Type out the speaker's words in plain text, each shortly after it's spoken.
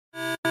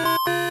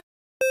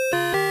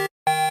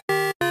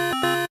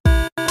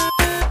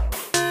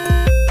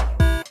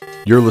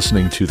You're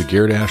listening to the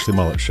Garrett Ashley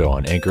Mullet Show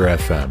on Anchor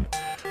FM.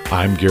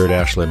 I'm Garrett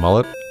Ashley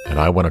Mullet, and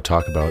I want to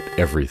talk about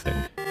everything.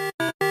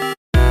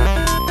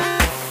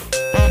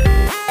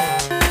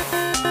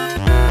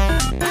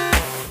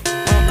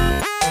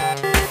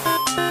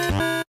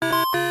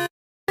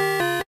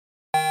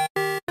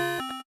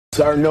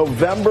 Our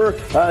November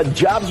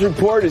jobs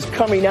report is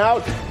coming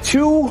out.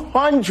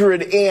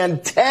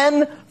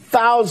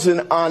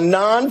 210,000 on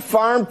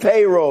non-farm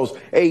payrolls,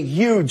 a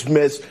huge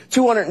miss.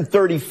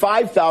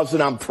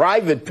 235,000 on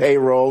private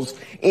payrolls.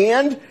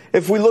 And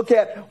if we look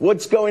at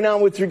what's going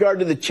on with regard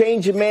to the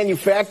change in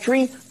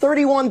manufacturing,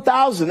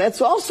 31,000.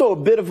 That's also a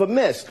bit of a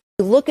miss.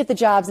 Look at the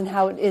jobs and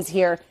how it is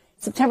here.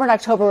 September and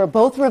October were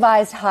both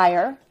revised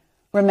higher,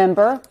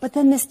 remember, but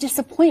then this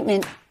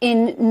disappointment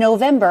in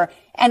November.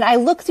 And I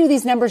look through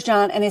these numbers,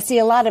 John, and I see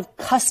a lot of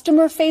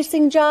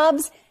customer-facing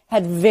jobs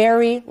had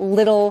very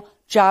little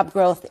job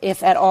growth,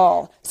 if at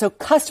all. So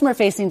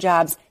customer-facing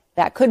jobs,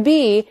 that could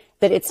be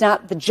that it's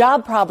not the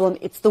job problem,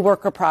 it's the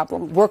worker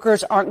problem.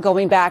 Workers aren't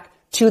going back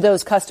to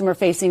those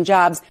customer-facing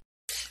jobs.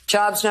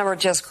 Jobs number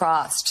just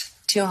crossed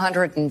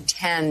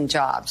 210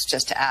 jobs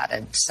just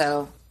added.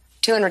 So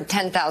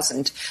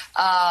 210,000.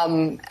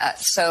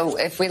 So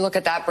if we look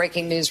at that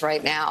breaking news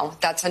right now,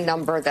 that's a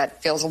number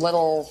that feels a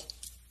little,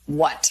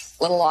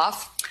 little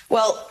off?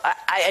 Well,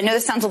 I know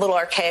this sounds a little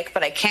archaic,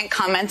 but I can't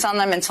comment on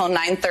them until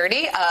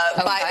 9:30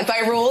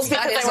 by rules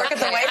because I work at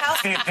the White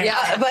House.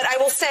 Yeah. But I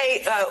will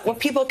say what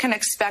people can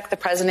expect the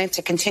president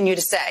to continue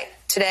to say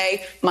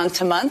today, month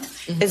to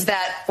month, is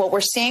that what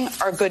we're seeing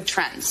are good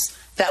trends.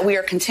 That we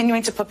are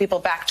continuing to put people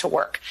back to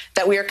work,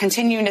 that we are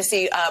continuing to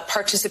see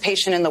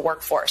participation in the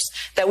workforce,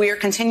 that we are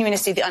continuing to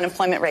see the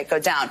unemployment rate go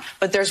down.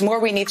 But there's more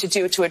we need to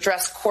do to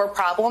address core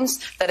problems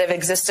that have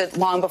existed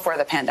long before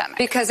the pandemic.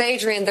 Because,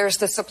 Adrian, there's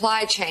the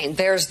supply chain.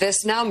 There's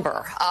this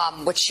number,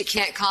 which she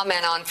can't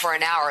comment on for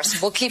an hour, so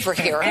we'll keep her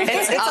here.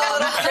 It's a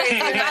little crazy.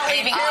 You're not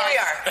leaving. Here we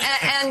are.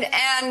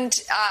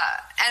 And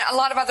a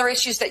lot of other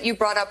issues that you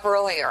brought up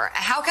earlier.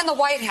 How can the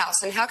White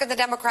House and how can the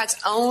Democrats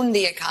own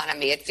the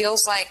economy? It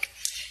feels like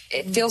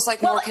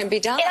more can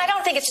be done. And I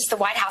don't think it's just the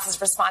White House's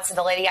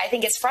responsibility. I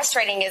think it's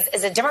frustrating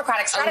as a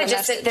Democratic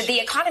strategist that the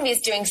economy is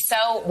doing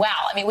so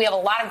well. I mean, we have a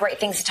lot of great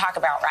things to talk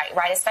about,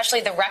 right? Especially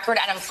the record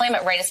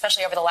unemployment rate,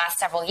 especially over the last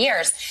several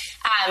years.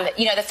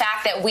 The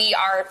fact that we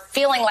are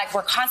feeling like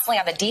we're constantly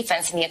on the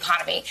defense in the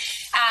economy.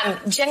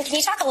 Jen, can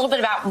you talk a little bit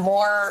about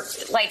more,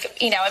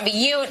 you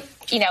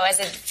as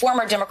a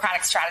former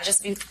Democratic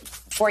strategist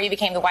before you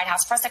became the White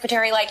House press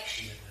secretary,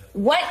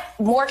 what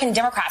more can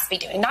Democrats be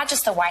doing? Not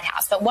just the White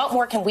House, but what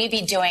more can we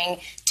be doing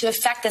to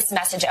affect this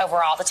message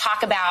overall, to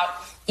talk about,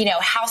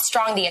 how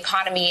strong the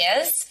economy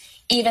is,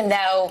 even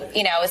though,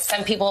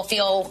 some people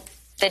feel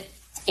that,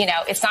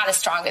 it's not as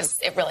strong as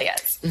it really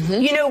is.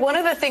 Mm-hmm. One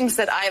of the things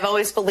that I've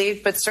always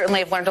believed, but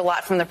certainly I've learned a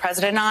lot from the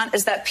president on,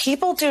 is that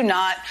people do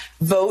not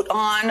vote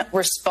on,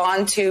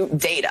 respond to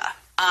data.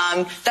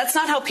 That's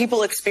not how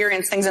people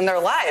experience things in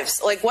their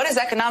lives. What does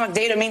economic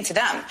data mean to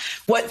them?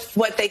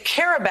 What they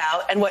care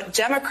about and what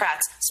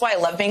Democrats, that's why I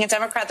love being a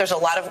Democrat. There's a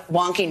lot of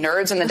wonky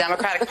nerds in the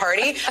Democratic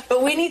Party,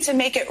 but we need to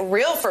make it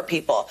real for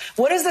people.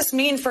 What does this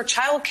mean for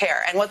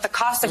childcare and what the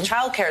cost of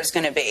childcare is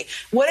going to be?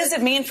 What does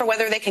it mean for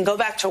whether they can go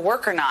back to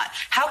work or not?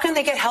 How can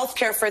they get health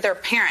care for their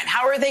parent?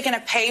 How are they going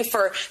to pay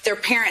for their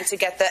parent to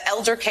get the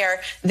elder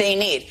care they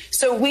need?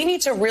 So we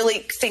need to really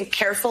think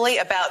carefully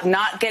about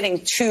not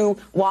getting too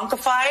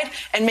wonkified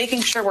and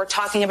making sure we're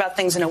talking about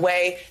things in a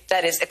way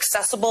that is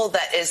accessible,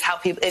 that is how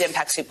it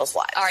impacts people's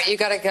lives. All right, you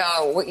got to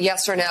go.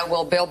 Yes or no,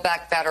 will Build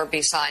Back Better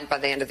be signed by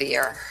the end of the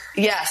year?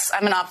 Yes,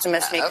 I'm an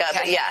optimist, Mika,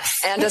 but yes.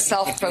 And a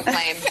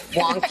self-proclaimed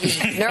wonky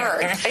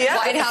nerd. Yeah.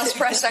 White House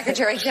Press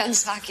Secretary Jen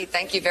Psaki,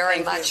 thank you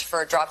very much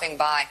for dropping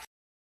by.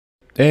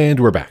 And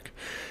we're back.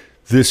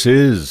 This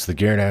is the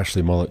Garrett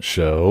Ashley Mullet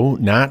Show,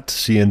 not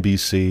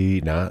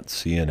CNBC, not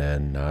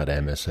CNN, not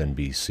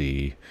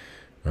MSNBC.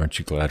 Aren't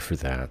you glad for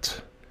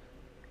that?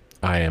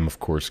 I am, of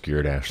course,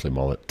 Garrett Ashley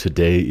Mullet.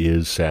 Today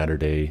is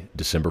Saturday,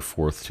 December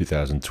 4th,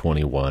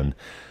 2021.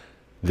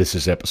 This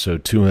is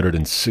episode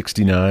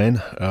 269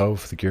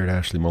 of the Garrett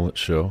Ashley Mullet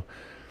Show.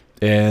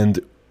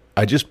 And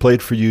I just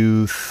played for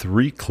you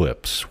 3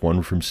 clips,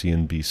 one from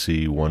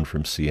CNBC, one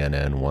from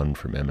CNN, one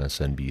from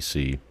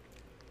MSNBC,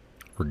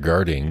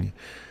 regarding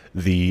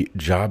the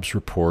jobs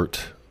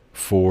report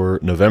for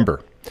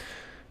November.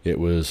 It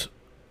was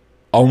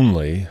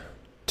only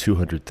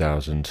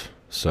 200,000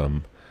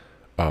 some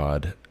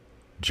odd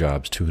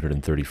jobs,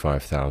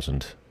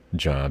 235,000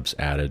 jobs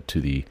added to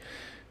the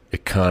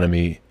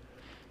economy.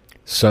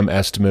 Some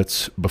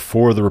estimates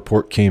before the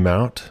report came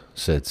out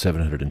said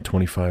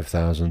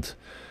 725,000.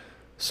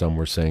 Some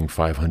were saying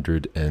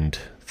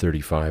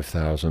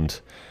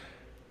 535,000.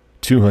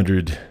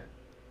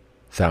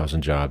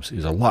 200,000 jobs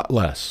is a lot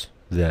less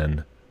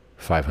than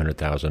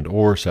 500,000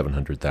 or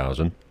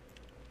 700,000.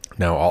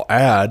 Now, I'll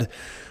add,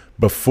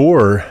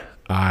 before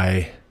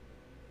I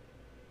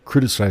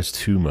criticize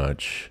too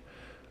much,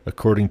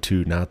 according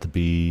to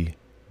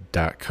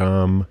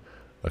notthebee.com,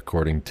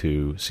 according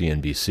to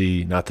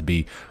CNBC, Not the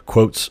Bee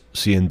quotes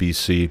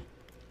CNBC,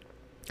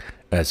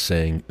 as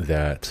saying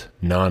that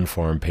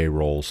non-farm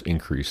payrolls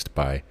increased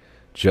by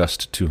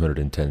just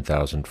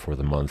 210,000 for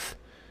the month,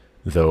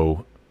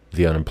 though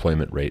the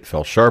unemployment rate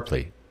fell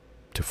sharply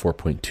to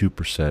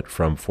 4.2%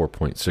 from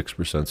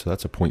 4.6%. So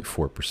that's a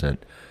 0.4%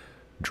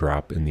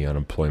 drop in the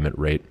unemployment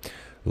rate.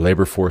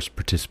 Labor force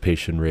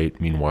participation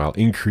rate, meanwhile,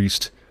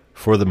 increased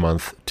for the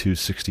month to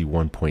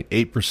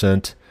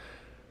 61.8%,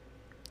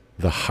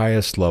 the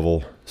highest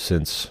level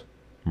since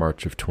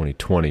March of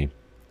 2020.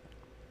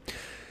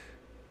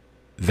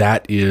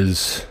 That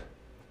is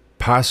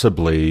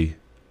possibly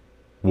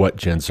what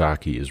Jen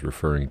Psaki is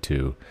referring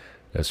to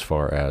as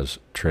far as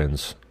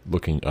trends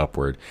looking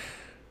upward.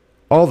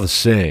 All the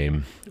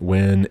same,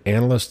 when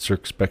analysts are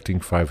expecting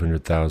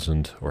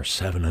 500,000 or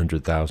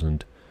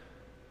 700,000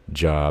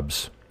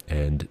 jobs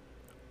and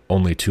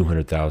only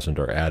 200,000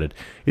 are added,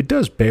 it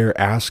does bear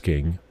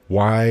asking,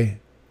 why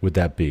would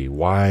that be?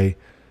 Why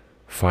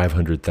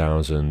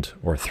 500,000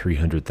 or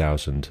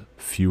 300,000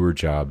 fewer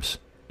jobs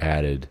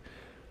added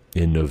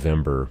in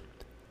November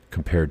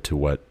compared to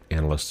what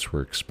analysts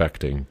were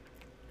expecting?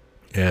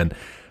 And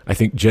I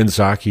think Jen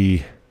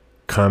Psaki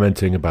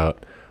commenting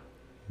about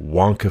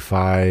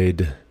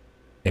wonkified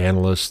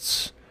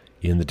analysts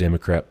in the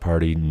Democrat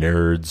Party,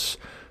 nerds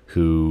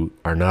who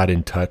are not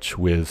in touch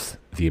with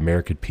the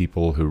American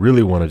people, who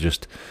really want to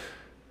just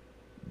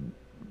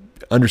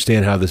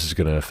understand how this is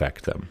going to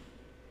affect them,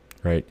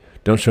 right?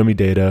 Don't show me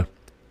data.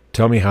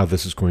 Tell me how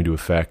this is going to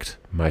affect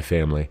my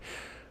family.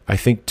 I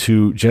think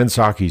to Jen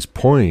Psaki's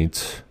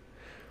point,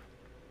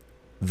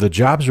 the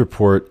jobs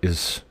report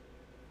is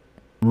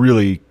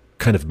really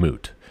kind of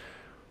moot,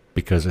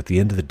 because at the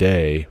end of the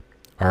day,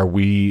 are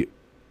we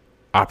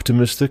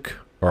optimistic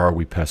or are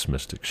we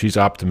pessimistic? She's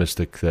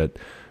optimistic that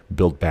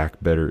Build Back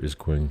Better is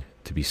going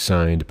to be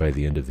signed by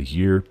the end of the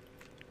year.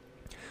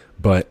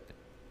 But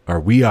are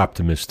we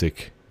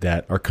optimistic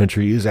that our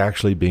country is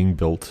actually being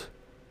built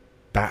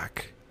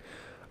back?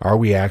 Are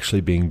we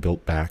actually being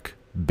built back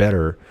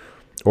better?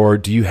 Or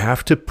do you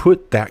have to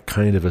put that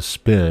kind of a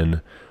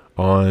spin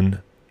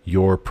on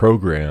your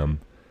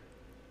program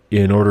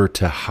in order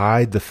to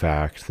hide the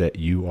fact that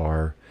you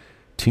are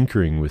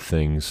tinkering with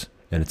things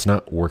and it's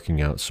not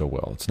working out so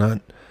well? It's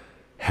not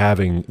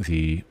having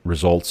the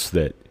results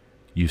that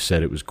you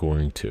said it was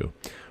going to.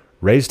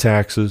 Raise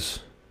taxes,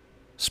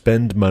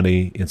 spend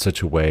money in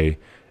such a way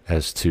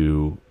as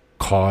to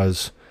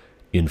cause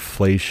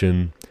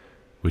inflation,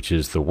 which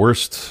is the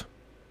worst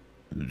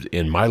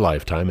in my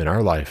lifetime, in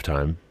our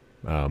lifetime,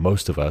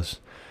 most of us.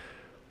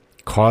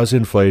 Cause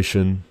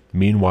inflation.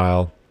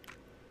 Meanwhile,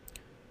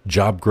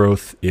 job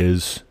growth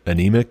is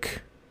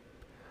anemic.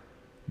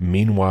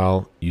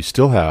 Meanwhile, you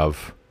still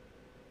have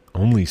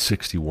only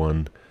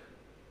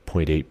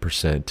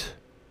 61.8%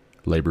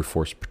 labor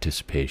force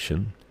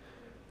participation.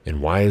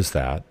 And why is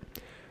that?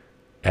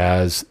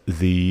 As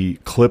the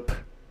clip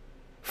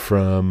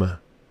from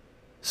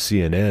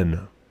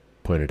CNN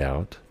pointed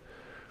out,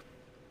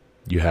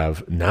 you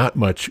have not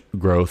much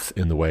growth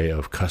in the way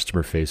of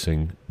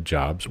customer-facing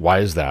jobs. Why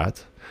is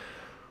that?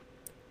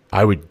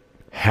 I would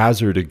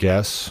hazard a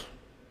guess,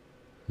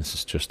 this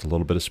is just a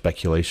little bit of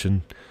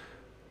speculation,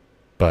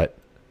 but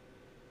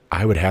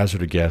I would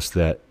hazard a guess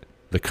that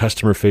the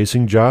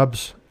customer-facing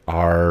jobs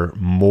are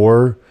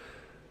more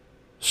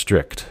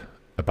strict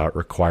about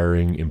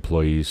requiring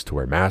employees to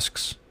wear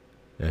masks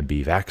and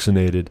be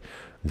vaccinated.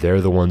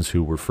 They're the ones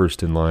who were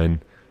first in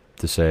line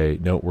to say,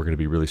 no, we're going to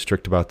be really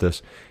strict about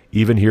this.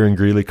 Even here in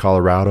Greeley,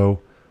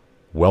 Colorado,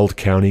 Weld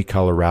County,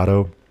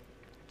 Colorado,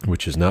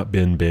 which has not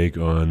been big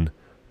on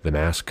the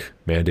mask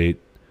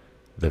mandate,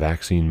 the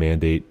vaccine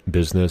mandate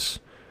business.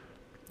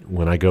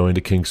 When I go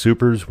into King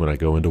Soopers, when I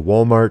go into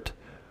Walmart,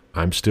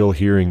 I'm still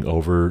hearing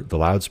over the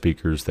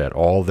loudspeakers that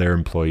all their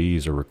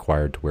employees are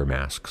required to wear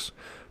masks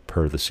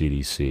per the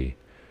CDC.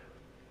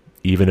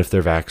 Even if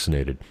they're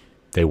vaccinated,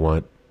 they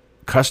want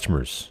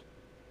customers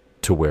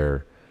to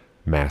wear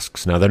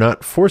masks. Now, they're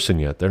not forcing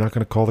it. They're not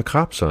going to call the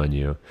cops on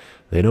you.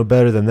 They know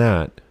better than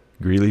that.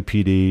 Greeley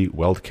PD,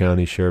 Weld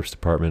County Sheriff's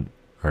Department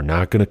are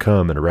not going to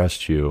come and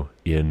arrest you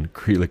in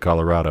Greeley,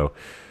 Colorado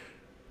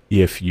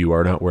if you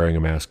are not wearing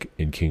a mask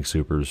in King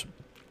Soopers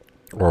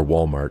or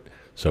Walmart.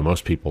 So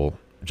most people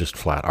just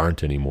flat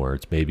aren't anymore.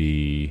 It's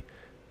maybe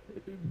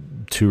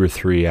 2 or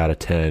 3 out of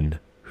 10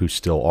 who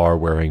still are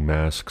wearing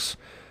masks.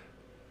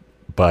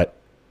 But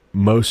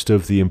most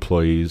of the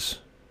employees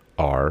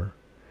are,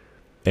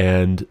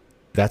 and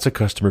that's a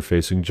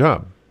customer-facing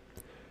job.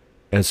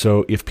 And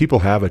so if people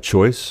have a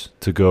choice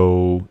to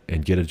go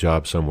and get a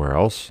job somewhere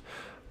else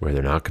where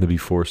they're not going to be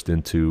forced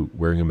into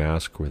wearing a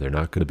mask, where they're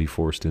not going to be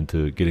forced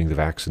into getting the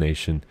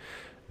vaccination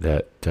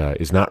that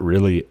is not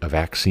really a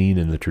vaccine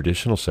in the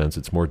traditional sense,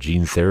 it's more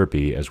gene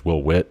therapy, as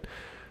Will Witt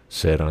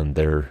said on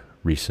their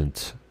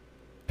recent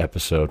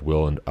episode,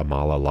 Will and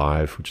Amala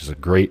Live, which is a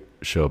great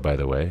show, by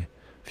the way.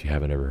 If you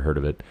haven't ever heard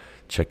of it,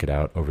 check it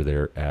out over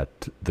there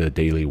at the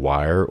Daily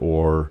Wire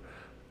or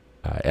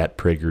at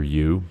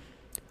PragerU.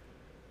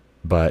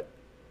 But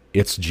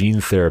it's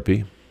gene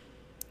therapy.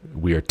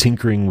 We are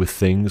tinkering with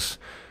things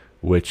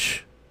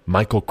which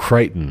Michael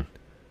Crichton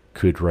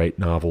could write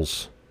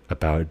novels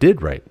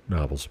did write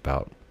novels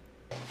about.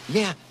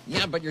 Yeah,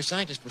 but your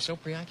scientists were so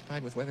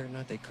preoccupied with whether or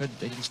not they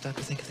didn't stop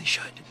to think if they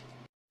should.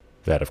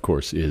 That, of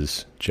course,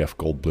 is Jeff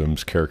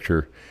Goldblum's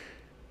character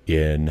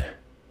in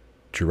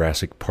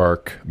Jurassic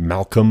Park,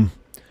 Malcolm.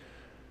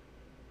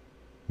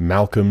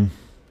 Malcolm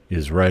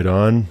is right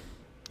on.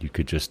 You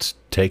could just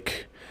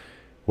take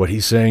what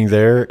he's saying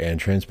there and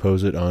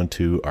transpose it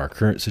onto our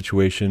current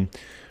situation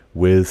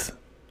with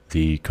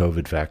the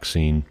COVID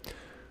vaccine.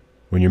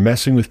 When you're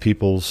messing with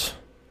people's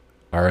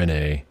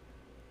RNA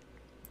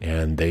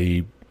and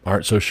they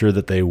aren't so sure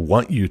that they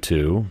want you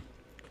to,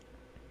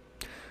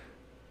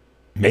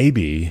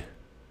 maybe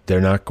they're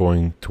not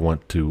going to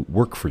want to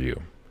work for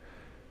you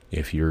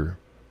if you're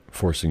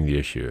forcing the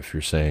issue, if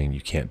you're saying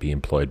you can't be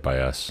employed by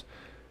us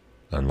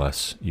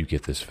unless you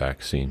get this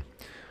vaccine.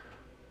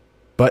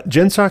 But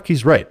Jen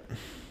Psaki's right.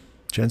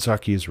 Jen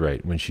Psaki is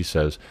right when she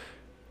says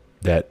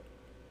that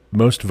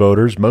most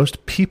voters,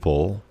 most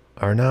people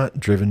are not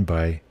driven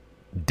by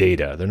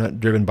data. They're not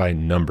driven by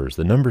numbers.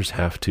 The numbers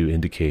have to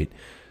indicate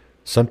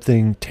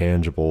something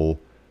tangible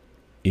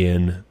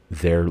in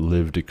their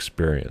lived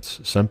experience,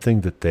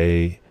 something that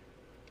they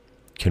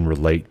can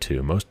relate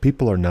to. Most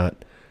people are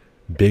not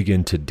big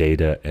into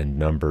data and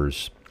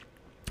numbers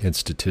and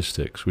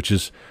statistics, which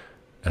is,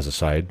 as a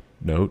side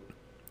note,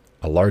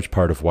 a large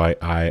part of why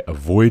I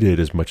avoided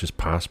as much as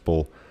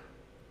possible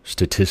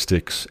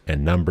statistics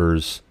and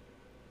numbers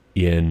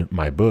in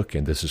my book,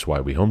 and this is why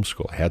we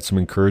homeschool. I had some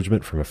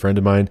encouragement from a friend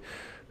of mine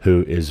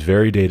who is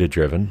very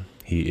data-driven.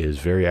 He is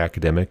very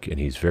academic, and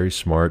he's very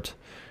smart,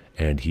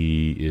 and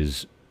he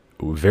is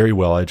very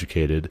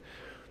well-educated.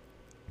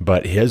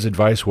 But his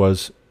advice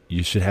was,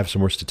 you should have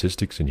some more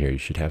statistics in here. You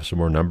should have some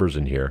more numbers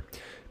in here.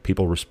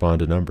 People respond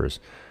to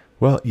numbers.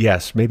 Well,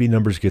 yes, maybe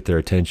numbers get their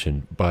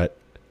attention, but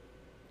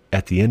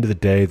at the end of the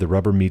day, the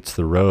rubber meets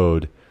the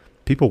road.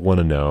 People want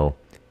to know,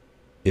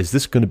 is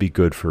this going to be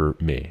good for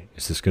me?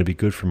 Is this going to be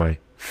good for my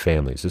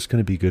family? Is this going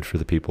to be good for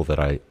the people that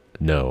I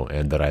know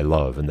and that I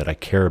love and that I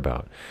care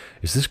about?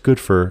 Is this good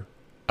for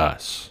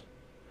us?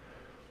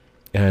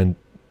 And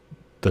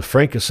the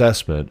frank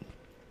assessment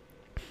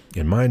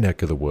in my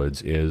neck of the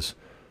woods is,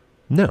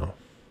 no,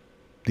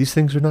 these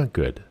things are not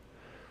good,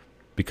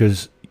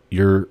 because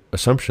your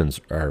assumptions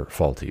are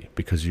faulty,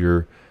 because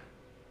your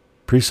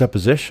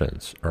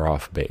presuppositions are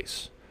off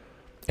base,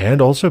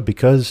 and also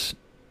because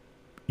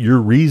your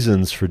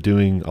reasons for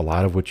doing a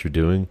lot of what you're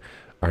doing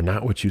are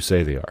not what you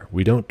say they are.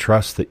 We don't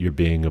trust that you're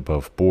being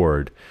above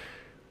board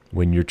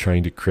when you're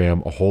trying to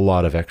cram a whole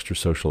lot of extra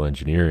social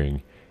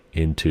engineering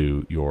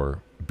into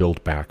your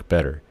Build Back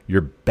Better.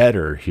 Your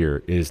better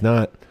here is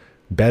not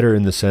better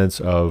in the sense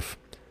of,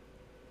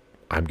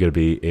 I'm going to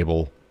be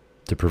able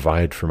to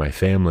provide for my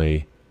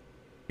family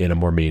in a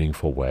more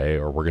meaningful way,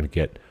 or we're going to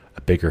get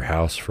a bigger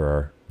house for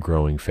our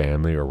growing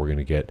family, or we're going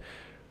to get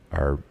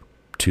our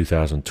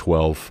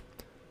 2012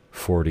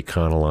 Ford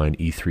Econoline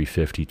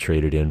E350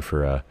 traded in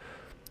for a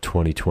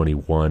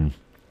 2021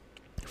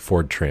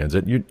 Ford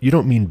Transit. You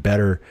don't mean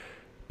better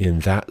in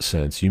that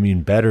sense. You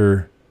mean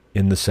better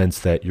in the sense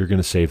that you're going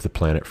to save the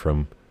planet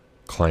from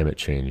climate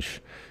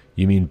change.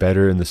 You mean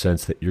better in the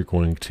sense that you're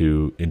going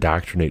to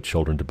indoctrinate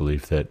children to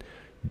believe that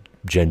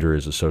gender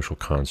is a social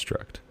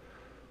construct.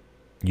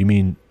 You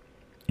mean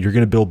you're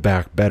going to build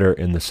back better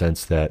in the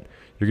sense that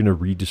you're going to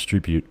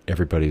redistribute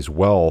everybody's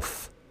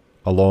wealth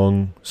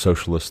along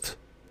socialist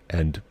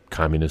and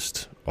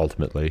communist,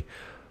 ultimately,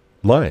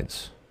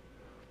 lines.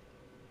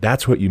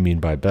 That's what you mean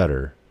by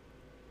better.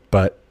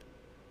 But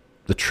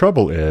the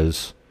trouble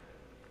is,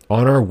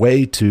 on our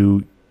way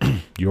to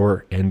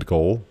your end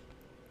goal,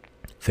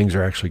 things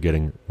are actually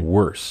getting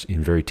worse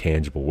in very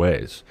tangible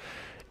ways.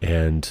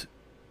 And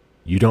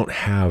you don't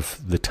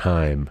have the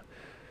time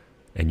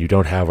and you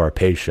don't have our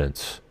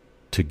patience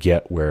to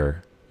get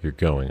where you're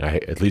going.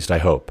 At least I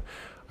hope.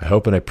 I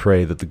hope and I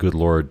pray that the good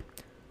Lord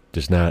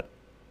does not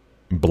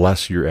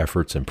bless your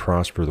efforts and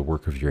prosper the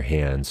work of your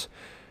hands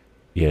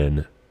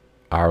in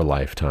our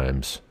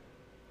lifetimes.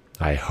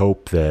 I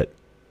hope that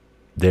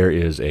there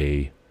is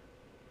a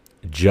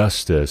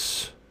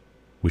justice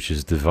which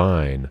is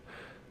divine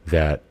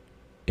that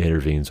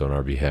intervenes on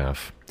our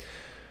behalf.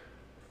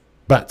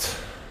 But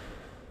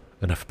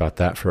enough about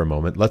that for a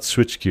moment. Let's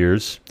switch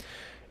gears.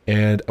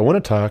 And I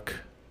want to talk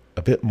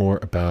a bit more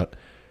about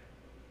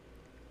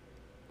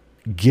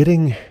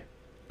getting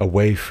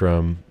away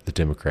from the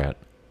Democrat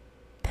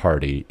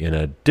Party in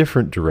a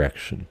different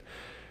direction.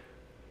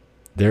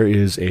 There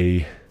is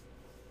a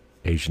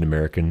Asian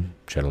American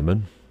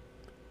gentleman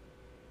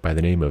by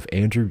the name of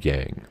Andrew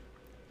Yang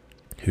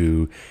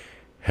who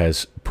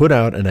has put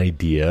out an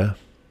idea,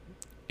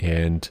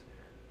 and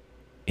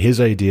his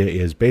idea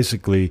is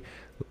basically,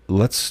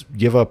 let's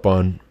give up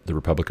on the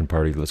Republican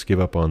Party, let's give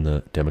up on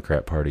the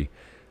Democrat Party,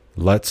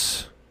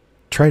 let's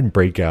try and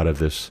break out of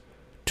this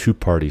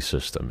two-party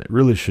system. It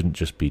really shouldn't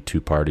just be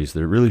two parties.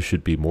 There really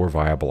should be more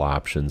viable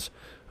options.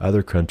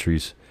 Other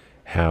countries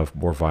have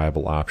more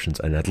viable options.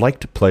 And I'd like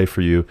to play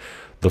for you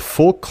the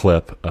full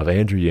clip of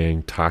Andrew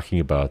Yang talking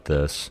about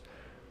this,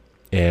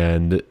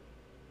 and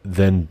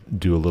then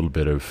do a little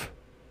bit of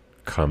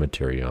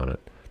commentary on it.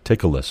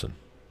 Take a listen.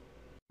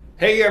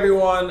 Hey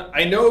everyone,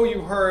 I know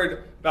you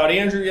heard about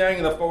Andrew Yang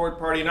and the Forward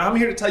Party, and I'm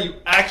here to tell you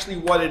actually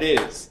what it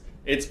is.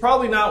 It's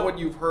probably not what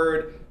you've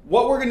heard.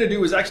 What we're going to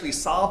do is actually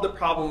solve the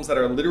problems that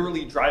are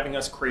literally driving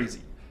us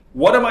crazy.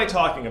 What am I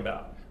talking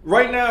about?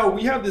 Right now,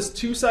 we have this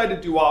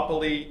two-sided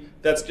duopoly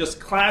that's just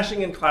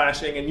clashing,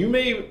 and you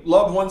may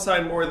love one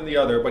side more than the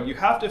other, but you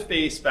have to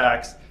face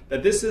facts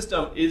that this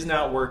system is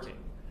not working.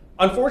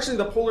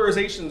 Unfortunately, the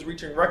polarization is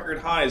reaching record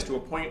highs to a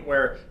point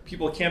where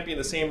people can't be in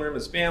the same room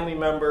as family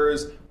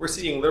members. We're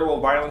seeing literal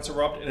violence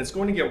erupt, and it's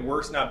going to get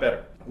worse, not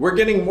better. We're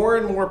getting more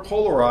and more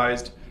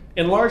polarized,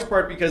 in large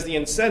part because the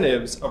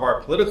incentives of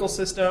our political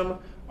system,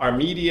 our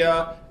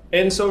media,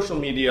 and social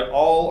media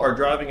all are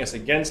driving us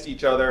against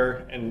each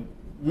other and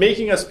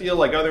making us feel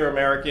like other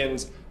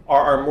Americans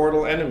are our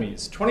mortal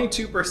enemies.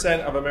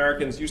 22% of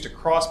Americans used to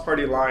cross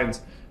party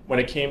lines when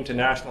it came to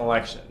national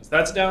elections.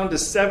 That's down to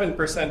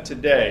 7%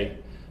 today.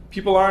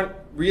 People aren't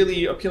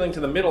really appealing to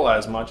the middle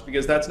as much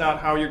because that's not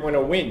how you're going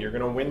to win. You're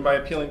going to win by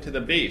appealing to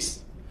the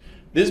base.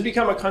 This has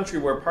become a country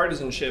where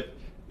partisanship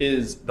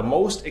is the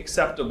most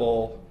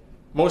acceptable,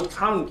 most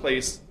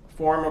commonplace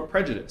form of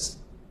prejudice.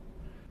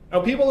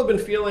 Now, people have been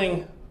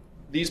feeling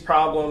these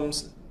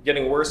problems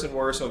getting worse and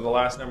worse over the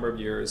last number of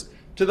years,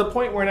 to the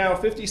point where now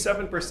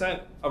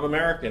 57% of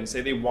Americans say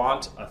they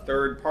want a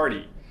third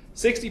party.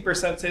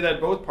 60% say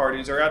that both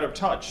parties are out of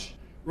touch.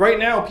 Right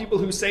now, people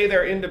who say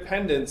they're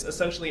independents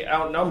essentially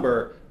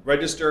outnumber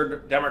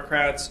registered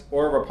Democrats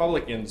or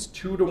Republicans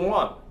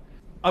 2-1.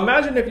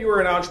 Imagine if you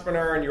were an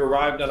entrepreneur and you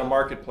arrived on a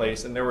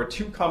marketplace and there were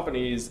two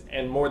companies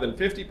and more than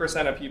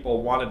 50% of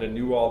people wanted a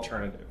new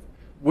alternative.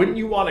 Wouldn't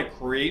you want to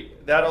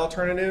create that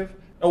alternative?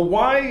 Now,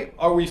 why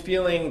are we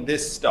feeling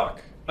this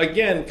stuck?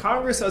 Again,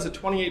 Congress has a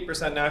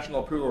 28%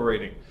 national approval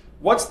rating.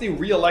 What's the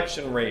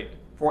re-election rate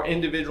for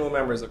individual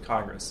members of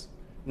Congress?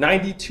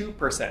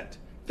 92%.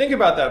 Think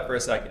about that for a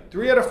second.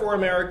 3 out of 4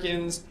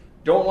 Americans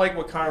don't like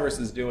what Congress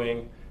is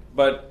doing,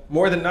 but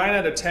more than 9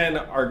 out of 10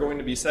 are going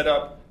to be set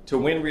up to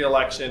win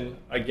re-election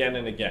again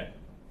and again.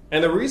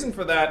 And the reason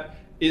for that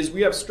is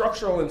we have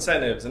structural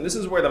incentives, and this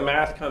is where the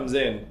math comes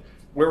in,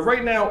 where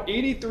right now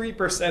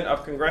 83%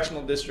 of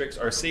congressional districts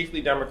are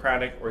safely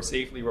Democratic or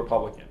safely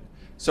Republican.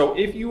 So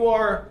if you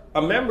are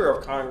a member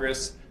of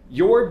Congress,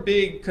 your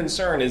big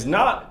concern is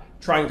not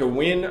trying to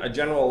win a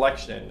general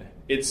election.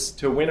 It's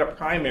to win a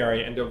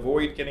primary and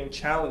avoid getting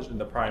challenged in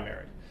the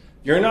primary.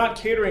 You're not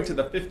catering to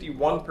the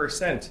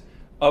 51%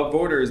 of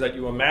voters that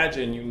you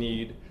imagine you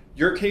need.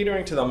 You're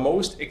catering to the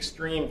most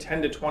extreme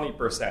 10 to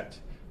 20%,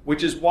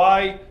 which is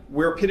why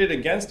we're pitted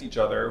against each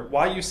other,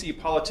 why you see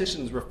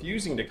politicians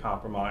refusing to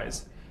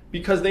compromise,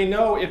 because they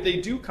know if they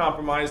do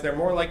compromise, they're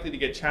more likely to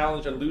get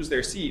challenged and lose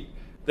their seat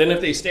than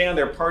if they stay on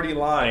their party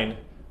line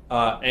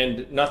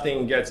and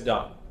nothing gets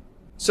done.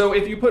 So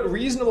if you put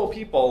reasonable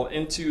people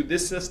into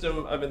this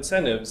system of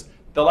incentives,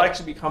 they'll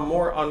actually become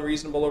more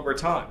unreasonable over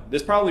time.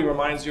 This probably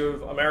reminds you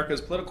of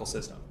America's political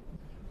system.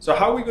 So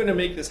how are we going to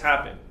make this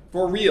happen?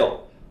 For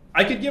real.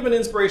 I could give an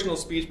inspirational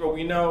speech, but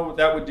we know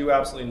that would do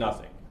absolutely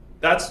nothing.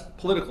 That's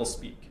political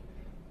speak.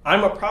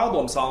 I'm a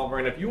problem solver,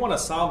 and if you want to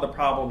solve the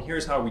problem,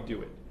 here's how we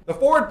do it. The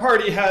Forward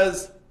Party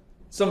has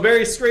some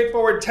very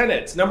straightforward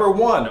tenets. Number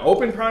 1,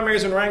 open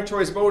primaries and ranked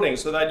choice voting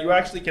so that you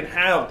actually can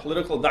have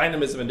political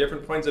dynamism and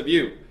different points of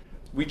view.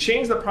 We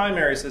changed the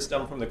primary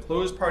system from the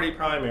closed party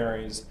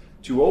primaries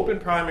to open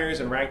primaries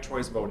and ranked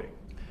choice voting.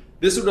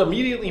 This would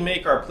immediately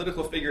make our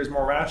political figures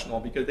more rational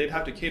because they'd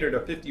have to cater to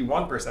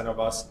 51% of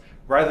us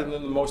rather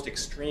than the most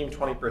extreme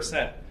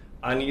 20%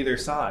 on either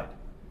side.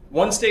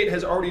 One state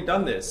has already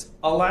done this,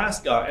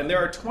 Alaska, and there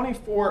are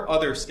 24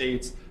 other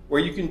states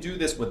where you can do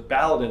this with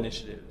ballot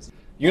initiatives.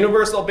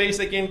 Universal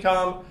basic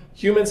income,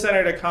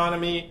 human-centered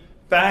economy,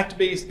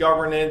 fact-based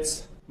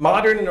governance,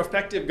 modern and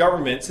effective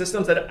government,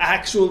 systems that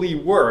actually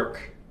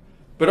work,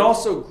 but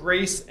also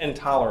grace and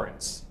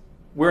tolerance.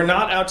 We're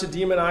not out to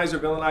demonize or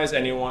villainize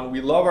anyone.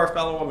 We love our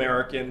fellow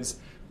Americans.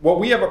 What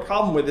we have a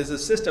problem with is a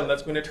system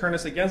that's going to turn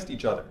us against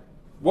each other.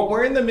 What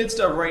we're in the midst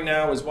of right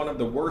now is one of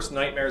the worst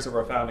nightmares of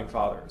our founding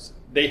fathers.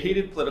 They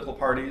hated political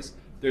parties.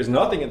 There's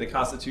nothing in the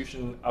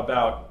Constitution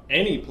about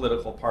any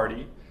political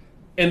party.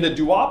 And the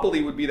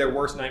duopoly would be their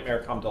worst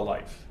nightmare come to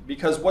life.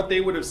 Because what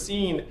they would have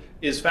seen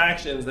is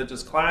factions that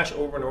just clash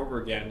over and over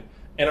again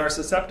and are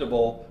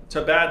susceptible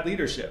to bad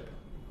leadership.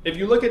 If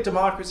you look at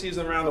democracies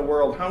around the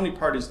world, how many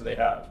parties do they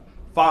have?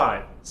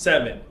 5,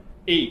 7,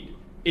 8,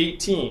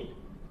 18.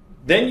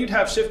 Then you'd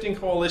have shifting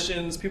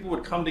coalitions, people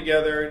would come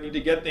together, need to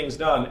get things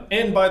done.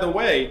 And by the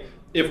way,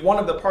 if one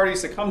of the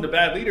parties succumbed to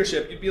bad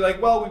leadership, you'd be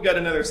like, well, we've got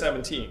another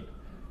 17.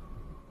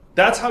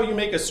 That's how you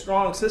make a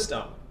strong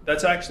system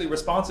that's actually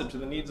responsive to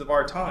the needs of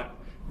our time.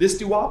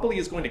 This duopoly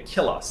is going to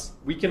kill us.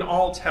 We can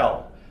all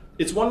tell.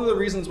 It's one of the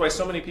reasons why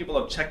so many people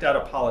have checked out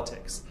of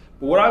politics.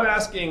 But what I'm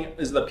asking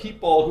is the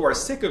people who are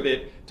sick of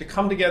it to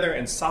come together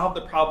and solve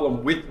the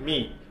problem with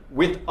me,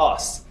 with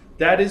us.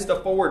 That is the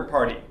Forward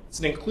Party. It's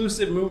an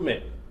inclusive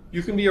movement.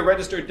 You can be a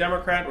registered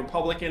Democrat,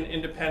 Republican,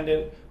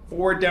 Independent.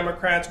 Forward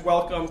Democrats,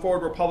 welcome.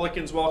 Forward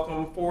Republicans,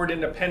 welcome. Forward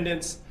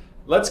Independents.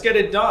 Let's get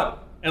it done.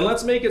 And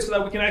let's make it so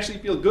that we can actually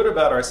feel good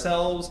about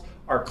ourselves,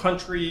 our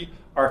country,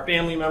 our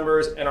family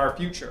members, and our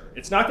future.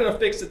 It's not going to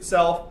fix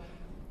itself.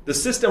 The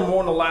system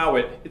won't allow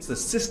it. It's the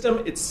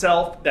system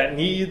itself that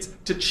needs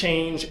to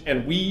change,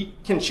 and we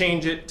can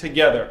change it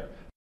together.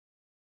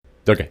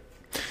 Okay.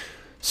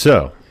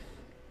 So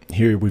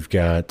here we've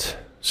got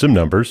some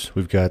numbers.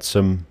 We've got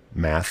some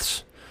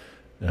maths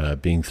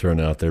being thrown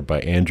out there by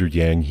Andrew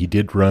Yang. He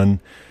did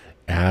run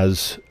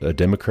as a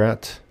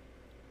Democrat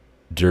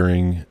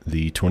during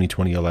the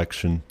 2020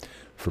 election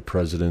for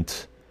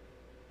president.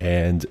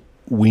 And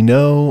we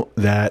know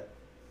that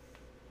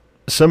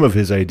some of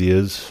his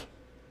ideas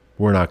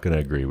we're not going to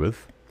agree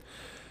with.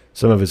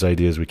 Some of his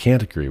ideas we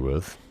can't agree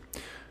with.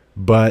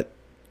 But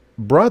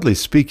broadly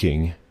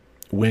speaking,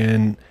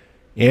 when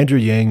Andrew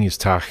Yang is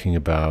talking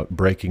about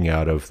breaking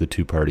out of the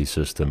two-party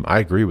system, I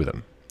agree with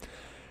him.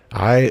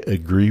 I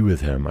agree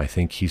with him. I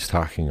think he's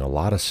talking a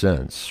lot of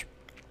sense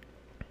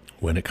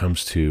when it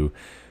comes to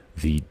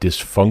the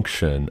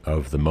dysfunction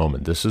of the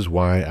moment. This is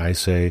why I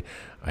say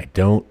I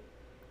don't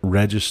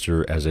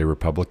register as a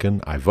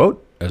Republican. I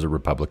vote as a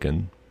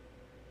Republican,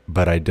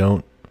 but I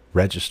don't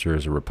register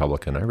as a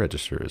Republican. I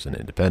register as an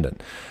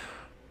independent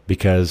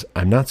because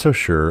I'm not so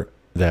sure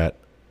that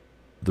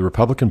the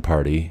Republican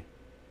Party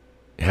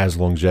has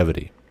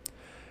longevity.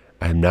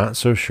 I'm not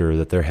so sure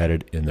that they're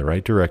headed in the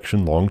right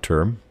direction long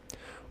term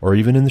or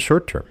even in the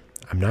short term.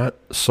 I'm not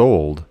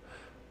sold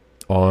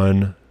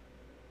on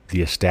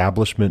the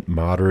establishment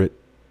moderate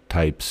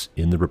types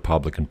in the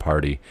Republican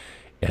Party.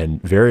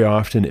 And very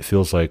often it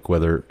feels like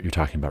whether you're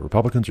talking about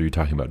Republicans or you're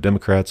talking about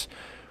Democrats,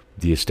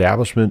 the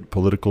establishment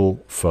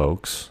political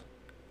folks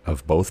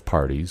of both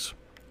parties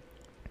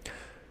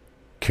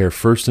care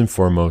first and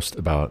foremost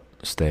about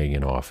staying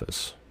in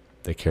office.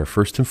 They care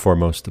first and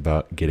foremost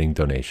about getting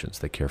donations.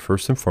 They care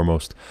first and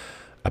foremost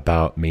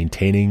about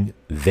maintaining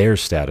their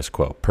status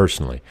quo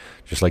personally.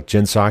 Just like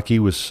Jen Psaki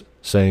was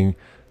saying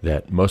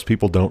that most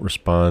people don't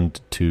respond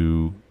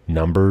to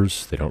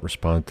numbers. They don't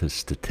respond to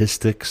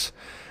statistics.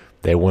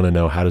 They want to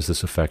know, how does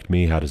this affect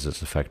me? How does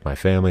this affect my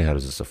family? How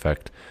does this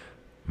affect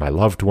my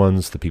loved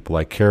ones, the people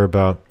I care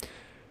about?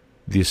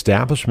 The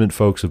establishment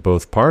folks of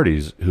both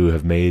parties who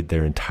have made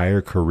their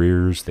entire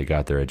careers, they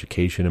got their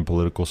education in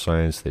political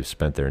science, they've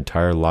spent their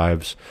entire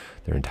lives,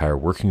 their entire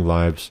working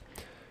lives,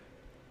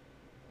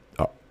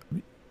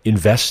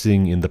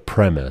 investing in the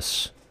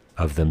premise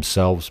of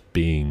themselves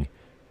being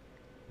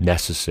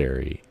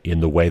necessary in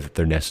the way that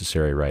they're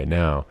necessary right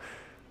now.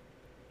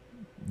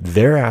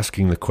 They're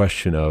asking the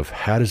question of,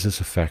 how does this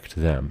affect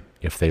them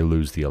if they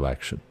lose the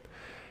election?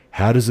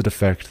 How does it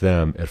affect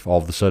them if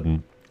all of a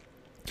sudden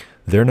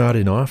they're not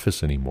in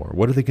office anymore?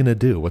 What are they going to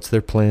do? What's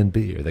their plan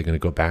B? Are they going to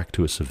go back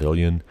to a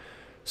civilian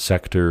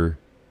sector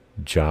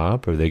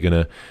job? Are they going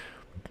to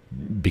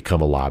become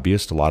a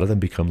lobbyist? A lot of them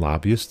become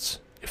lobbyists.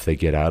 If they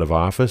get out of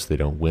office, they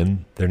don't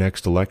win their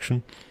next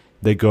election,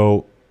 they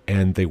go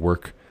and they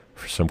work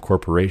for some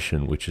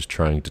corporation which is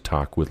trying to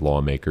talk with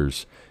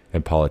lawmakers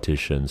and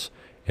politicians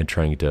and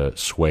trying to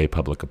sway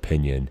public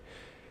opinion.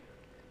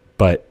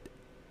 But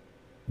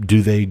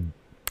do they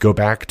go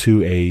back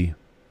to a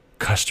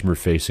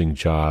customer-facing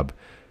job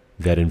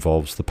that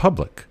involves the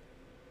public?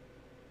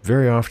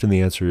 Very often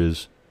the answer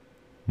is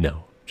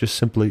no, just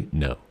simply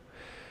no.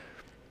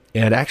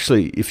 And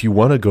actually, if you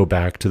want to go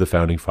back to the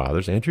Founding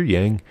Fathers, Andrew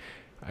Yang,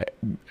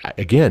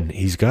 again,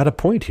 he's got a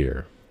point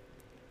here.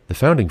 The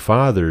Founding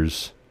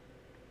Fathers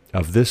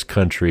of this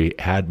country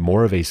had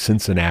more of a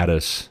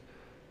Cincinnatus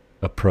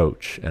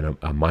approach and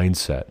a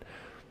mindset.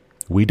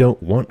 We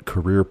don't want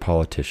career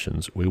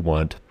politicians. We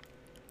want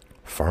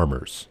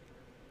farmers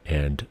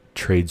and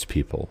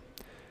tradespeople.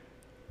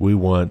 We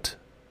want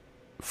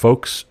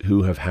folks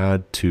who have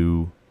had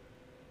to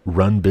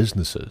run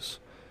businesses,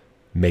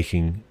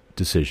 making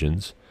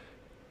decisions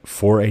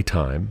for a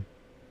time,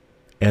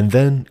 and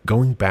then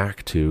going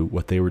back to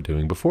what they were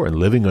doing before and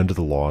living under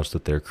the laws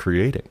that they're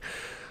creating,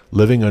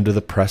 living under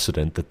the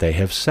precedent that they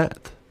have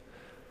set.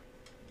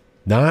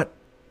 Not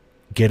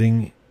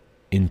getting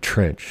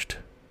entrenched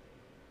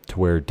to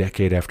where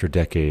decade after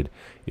decade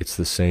it's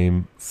the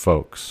same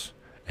folks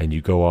and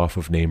you go off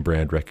of name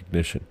brand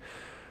recognition.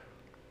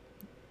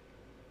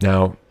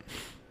 Now,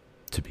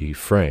 to be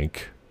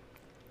frank,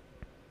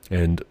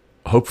 and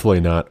hopefully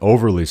not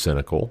overly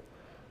cynical,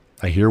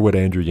 I hear what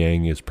Andrew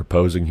Yang is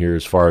proposing here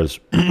as far as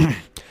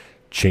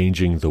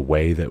changing the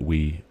way that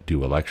we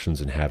do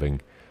elections and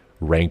having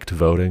ranked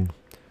voting.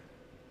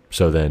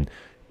 So then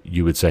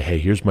you would say, hey,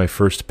 here's my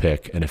first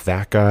pick, and if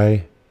that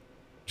guy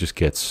just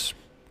gets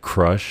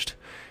crushed,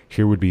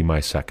 here would be my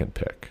second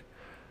pick.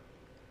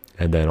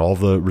 And then all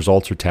the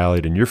results are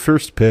tallied, and your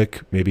first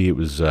pick, maybe it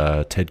was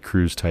a Ted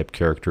Cruz type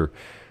character,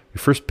 your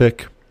first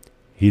pick,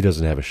 he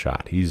doesn't have a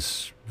shot.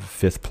 He's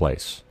fifth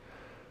place.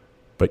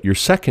 But your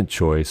second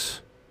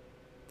choice,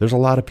 there's a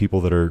lot of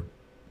people that are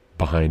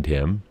behind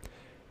him,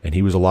 and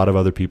he was a lot of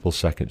other people's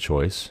second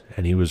choice,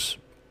 and he was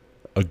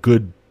a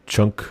good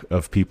chunk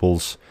of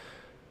people's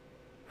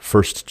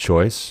first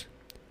choice.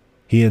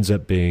 He ends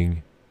up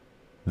being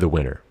the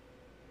winner.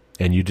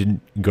 and you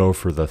didn't go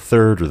for the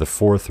third or the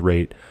fourth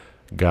rate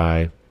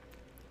guy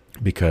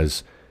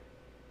because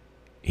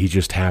he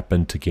just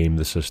happened to game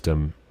the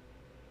system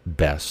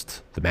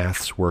best. The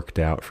maths worked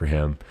out for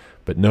him,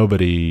 but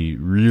nobody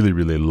really,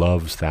 really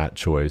loves that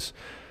choice.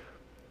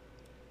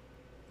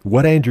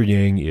 What Andrew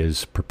Yang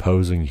is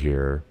proposing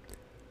here,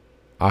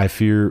 I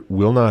fear,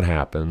 will not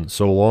happen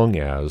so long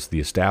as the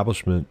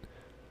establishment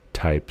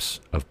types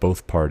of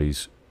both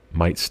parties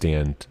might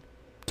stand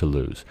to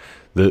lose.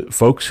 The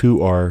folks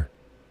who are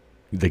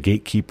the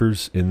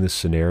gatekeepers in this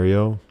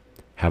scenario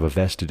have a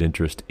vested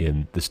interest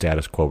in the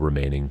status quo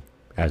remaining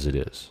as it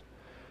is.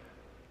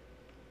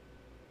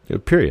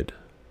 Period.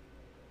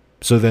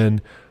 So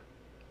then,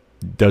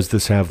 does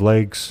this have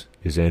legs?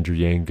 Is Andrew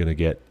Yang going to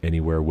get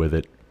anywhere with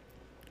it?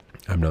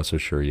 I'm not so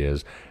sure he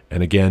is.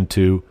 And again,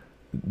 too,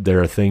 there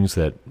are things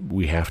that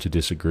we have to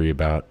disagree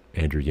about.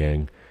 Andrew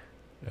Yang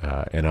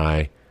and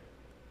I,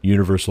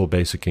 universal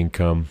basic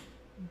income,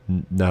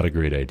 not a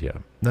great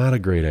idea. Not a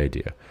great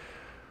idea.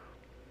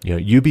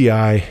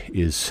 UBI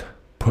is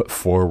put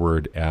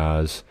forward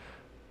as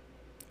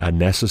a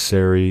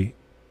necessary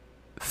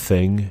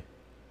thing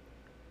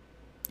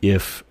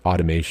if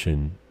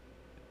automation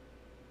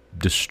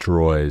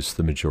destroys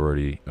the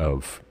majority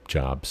of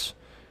jobs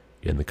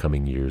in the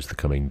coming years, the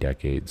coming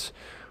decades.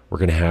 We're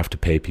going to have to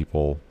pay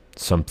people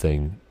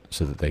something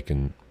so that they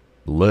can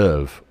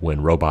live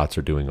when robots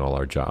are doing all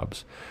our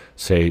jobs.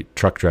 Say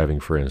truck driving,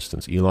 for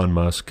instance. Elon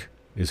Musk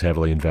is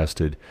heavily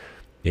invested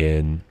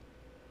in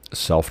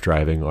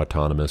self-driving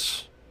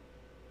autonomous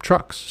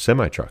trucks,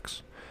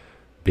 semi-trucks,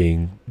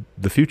 being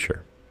the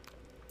future.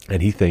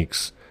 And he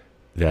thinks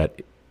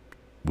that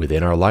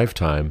within our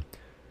lifetime,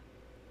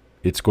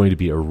 it's going to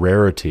be a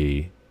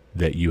rarity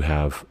that you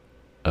have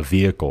a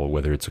vehicle,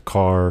 whether it's a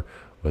car,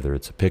 whether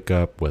it's a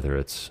pickup, whether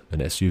it's an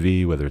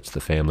SUV, whether it's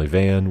the family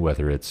van,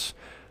 whether it's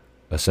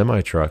a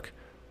semi-truck,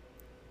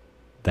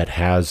 that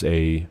has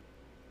a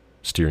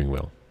steering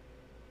wheel.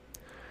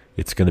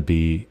 It's going to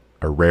be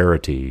a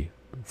rarity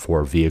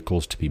for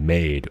vehicles to be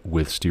made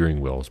with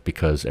steering wheels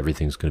because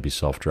everything's going to be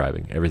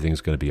self-driving.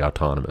 Everything's going to be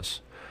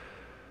autonomous.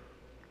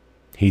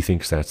 He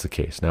thinks that's the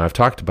case. Now, I've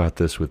talked about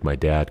this with my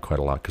dad quite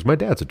a lot because my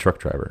dad's a truck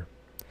driver.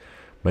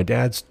 My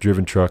dad's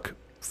driven truck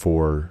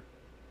for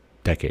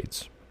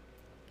decades.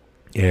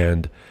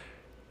 And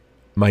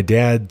my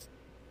dad,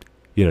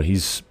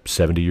 he's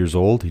 70 years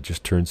old. He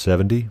just turned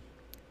 70.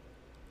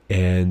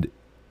 And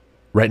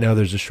right now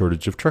there's a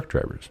shortage of truck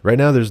drivers. Right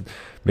now there's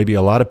maybe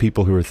a lot of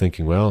people who are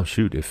thinking, well,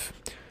 shoot, if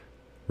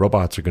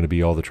robots are going to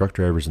be all the truck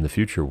drivers in the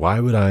future, why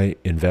would I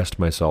invest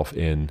myself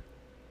in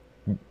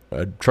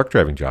a truck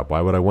driving job?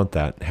 Why would I want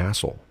that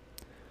hassle?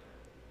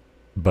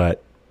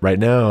 But right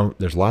now,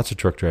 there's lots of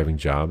truck driving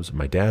jobs.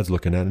 My dad's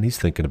looking at it, and he's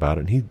thinking about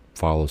it, and he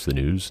follows the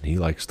news, and he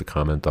likes to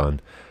comment on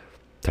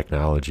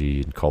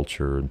technology and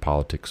culture and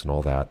politics and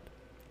all that,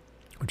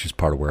 which is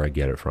part of where I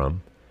get it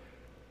from.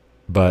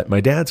 But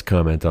my dad's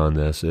comment on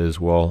this is,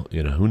 well,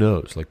 who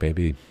knows? Like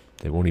maybe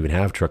they won't even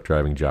have truck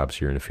driving jobs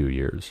here in a few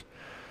years.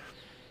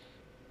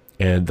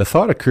 And the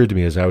thought occurred to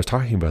me as I was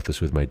talking about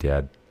this with my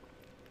dad.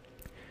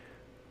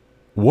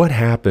 What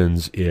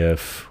happens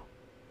if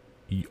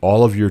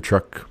all of your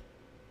truck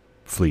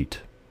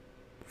fleet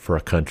for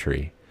a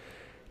country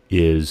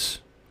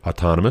is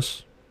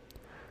autonomous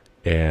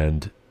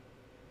and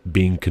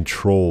being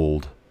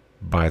controlled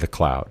by the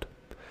cloud?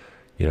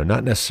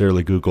 Not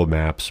necessarily Google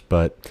Maps,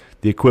 but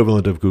the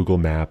equivalent of Google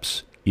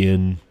Maps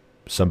in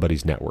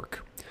somebody's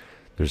network.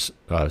 There's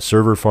a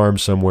server farm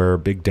somewhere,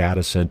 big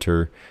data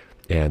center,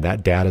 and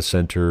that data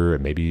center,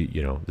 maybe,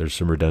 there's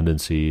some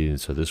redundancy, and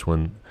so this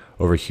one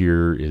over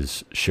here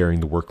is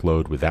sharing the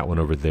workload with that one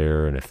over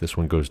there, and if this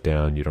one goes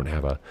down, you don't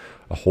have a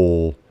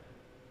whole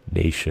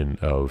nation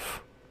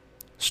of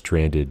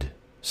stranded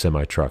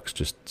semi-trucks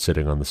just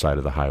sitting on the side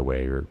of the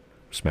highway or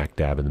smack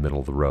dab in the middle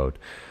of the road.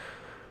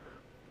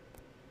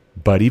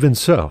 But even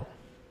so,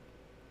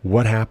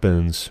 what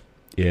happens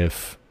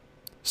if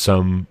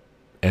some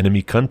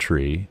enemy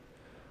country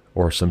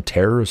or some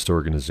terrorist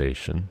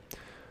organization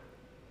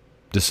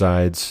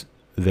decides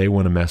they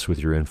want to mess with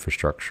your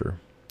infrastructure?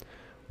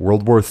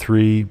 World War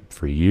III,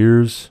 for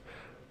years,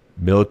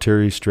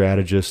 military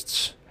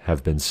strategists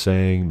have been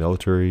saying,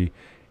 military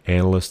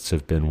analysts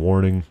have been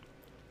warning,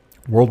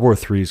 World War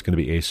III is going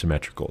to be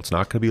asymmetrical. It's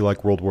not going to be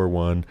like World War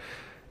I.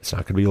 It's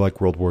not going to be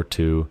like World War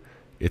II.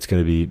 It's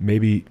going to be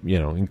maybe,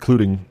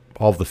 including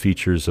all of the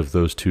features of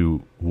those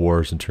two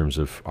wars in terms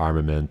of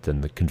armament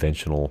and the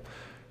conventional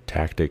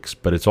tactics,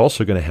 but it's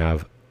also going to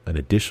have an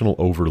additional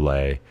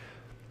overlay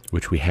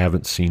which we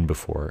haven't seen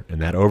before.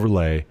 And that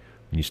overlay,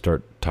 when you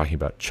start talking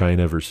about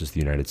China versus the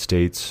United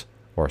States,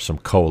 or some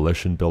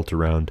coalition built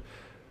around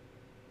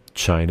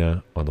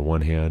China on the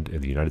one hand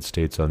and the United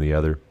States on the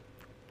other,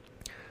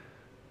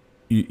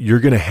 you're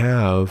going to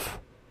have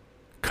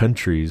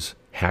countries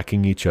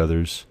hacking each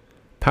other's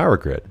power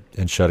grid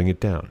and shutting it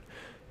down.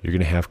 You're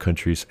going to have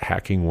countries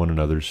hacking one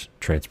another's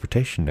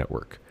transportation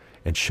network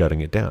and shutting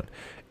it down.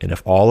 And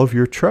if all of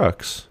your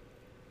trucks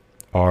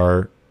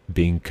are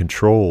being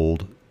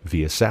controlled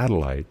via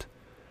satellite,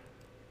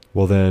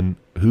 Well, then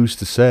who's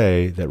to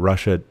say that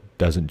Russia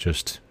doesn't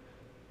just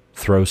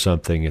throw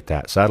something at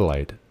that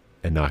satellite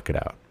and knock it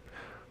out?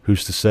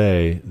 Who's to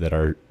say that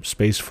our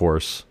Space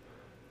Force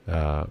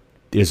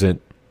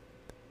isn't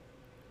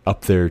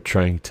up there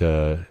trying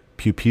to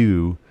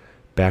pew-pew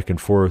back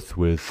and forth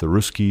with the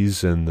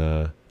Ruskies and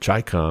the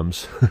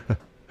Chi-Coms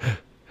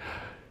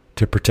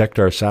to protect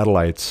our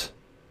satellites,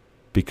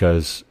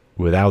 because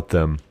without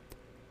them,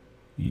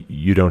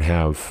 you don't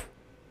have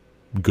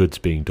goods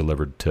being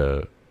delivered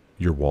to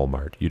your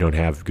Walmart. You don't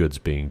have goods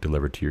being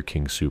delivered to your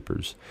King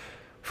Soopers,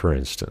 for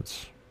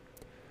instance.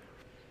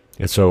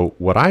 And so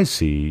what I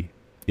see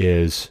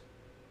is,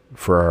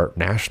 for our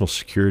national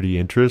security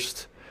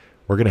interest,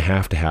 we're going to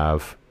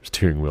have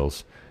steering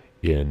wheels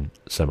in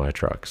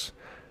semi-trucks.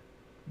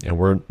 And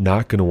we're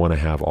not going to want to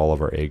have all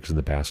of our eggs in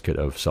the basket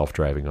of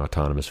self-driving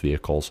autonomous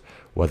vehicles,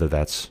 whether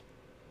that's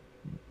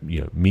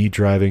me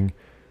driving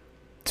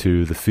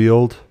to the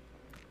field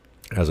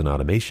as an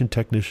automation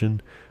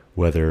technician,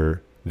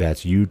 whether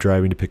that's you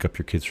driving to pick up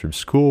your kids from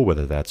school,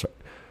 whether that's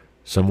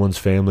someone's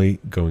family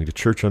going to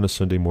church on a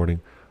Sunday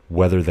morning,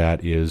 whether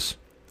that is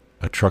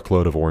a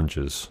truckload of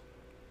oranges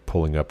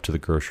pulling up to the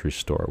grocery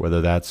store,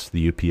 whether that's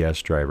the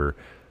UPS driver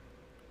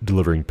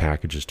delivering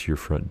packages to your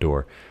front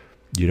door.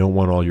 You don't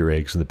want all your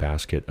eggs in the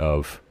basket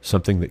of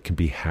something that can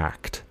be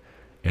hacked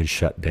and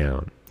shut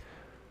down.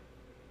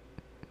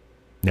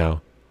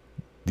 Now,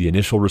 the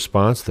initial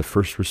response, the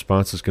first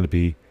response is going to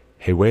be,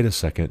 hey, wait a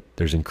second,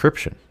 there's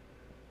encryption.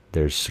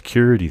 There's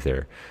security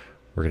there.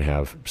 We're going to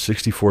have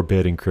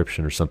 64-bit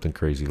encryption or something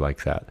crazy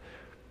like that.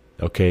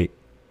 Okay,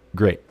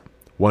 great,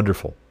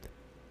 wonderful.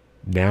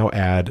 Now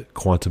add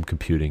quantum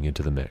computing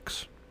into the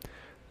mix.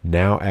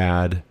 Now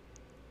add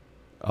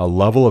a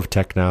level of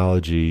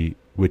technology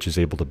which is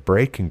able to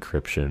break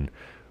encryption,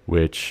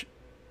 which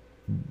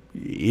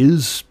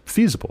is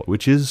feasible,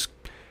 which is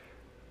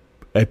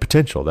a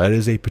potential. That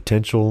is a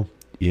potential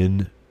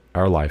in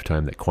our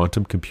lifetime, that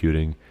quantum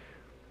computing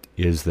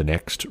is the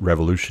next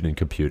revolution in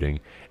computing,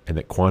 and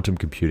that quantum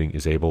computing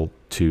is able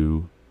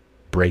to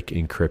break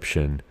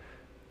encryption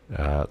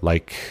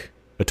like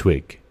a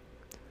twig.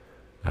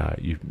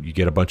 You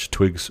get a bunch of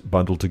twigs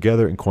bundled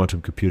together, and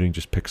quantum computing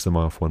just picks them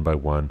off one by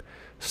one,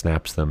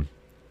 snaps them,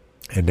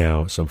 and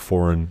now some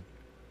foreign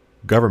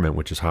government,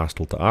 which is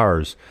hostile to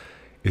ours,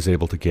 is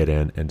able to get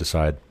in and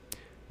decide,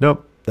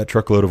 nope, that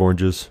truckload of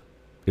oranges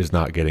is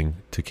not getting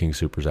to King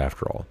Soopers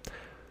after all.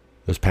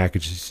 Those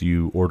packages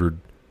you ordered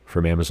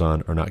from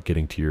Amazon are not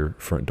getting to your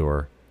front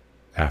door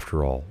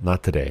after all.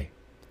 Not today,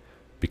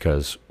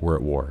 because we're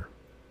at war.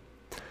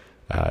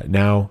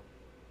 Now,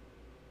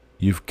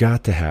 you've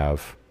got to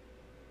have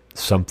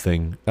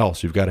something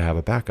else. You've got to have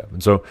a backup.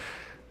 And so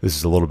this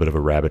is a little bit of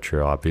a rabbit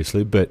trail,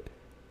 obviously, but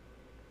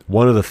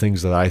one of the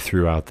things that I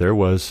threw out there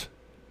was,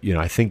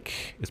 I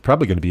think it's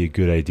probably going to be a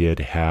good idea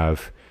to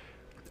have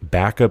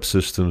backup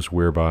systems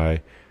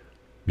whereby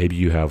maybe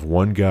you have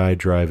one guy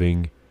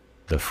driving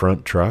the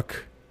front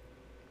truck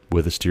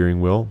with a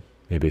steering wheel.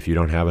 Maybe if you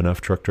don't have enough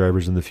truck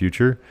drivers in the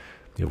future,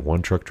 you have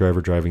one truck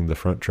driver driving the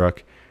front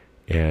truck,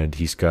 and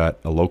he's got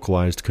a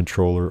localized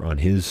controller on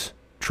his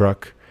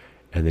truck,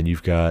 and then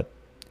you've got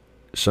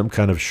some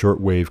kind of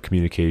shortwave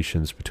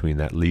communications between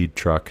that lead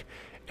truck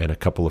and a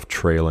couple of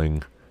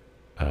trailing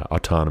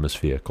autonomous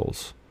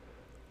vehicles,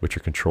 which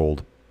are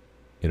controlled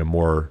in a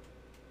more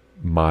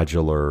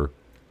modular,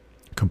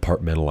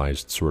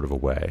 compartmentalized sort of a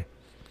way.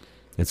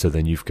 And so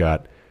then you've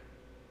got,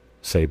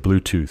 say,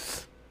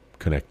 Bluetooth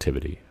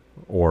connectivity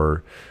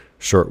or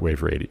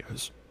shortwave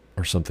radios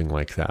or something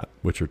like that,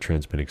 which are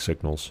transmitting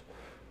signals,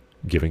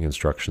 giving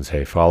instructions,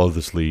 hey, follow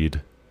this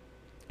lead,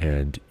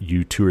 and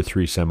you 2 or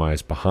 3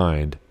 semis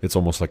behind, it's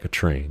almost like a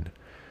train,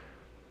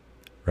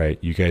 right?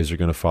 You guys are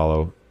going to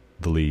follow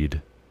the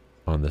lead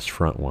on this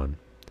front one.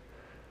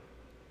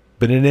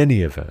 But in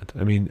any event,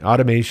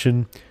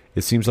 automation,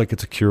 it seems like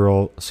it's a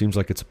cure-all, seems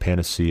like it's a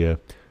panacea,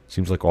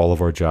 seems like all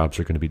of our jobs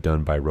are going to be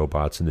done by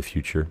robots in the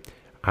future.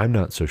 I'm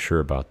not so sure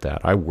about that.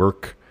 I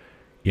work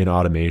in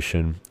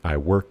automation. I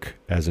work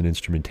as an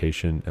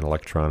instrumentation and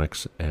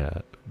electronics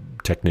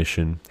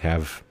technician,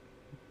 have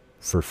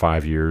for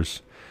 5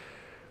 years.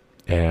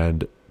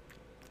 And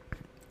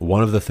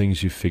one of the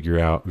things you figure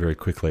out very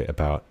quickly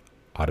about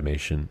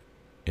automation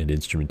and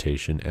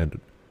instrumentation and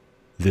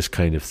this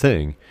kind of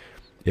thing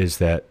is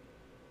that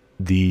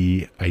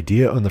the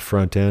idea on the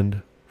front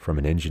end, from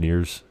an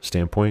engineer's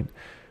standpoint,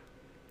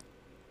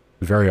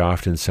 very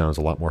often sounds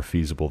a lot more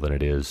feasible than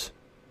it is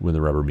when the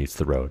rubber meets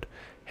the road.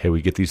 Hey,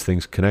 we get these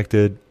things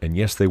connected, and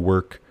yes, they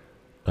work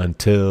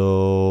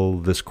until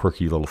this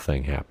quirky little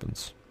thing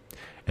happens.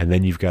 And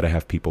then you've got to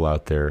have people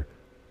out there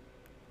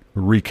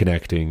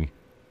reconnecting,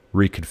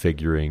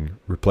 reconfiguring,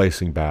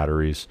 replacing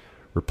batteries,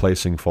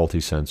 replacing faulty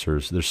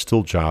sensors. There's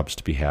still jobs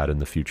to be had in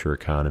the future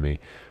economy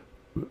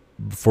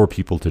for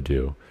people to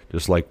do.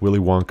 Just like Willy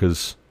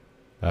Wonka's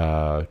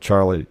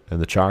Charlie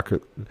and the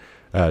Chocolate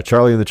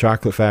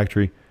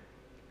Factory,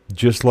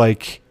 just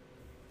like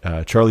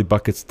Charlie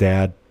Bucket's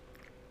dad,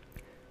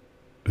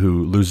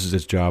 who loses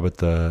his job at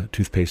the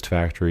toothpaste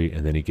factory,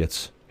 and then he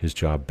gets his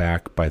job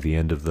back by the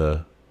end of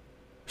the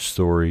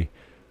story,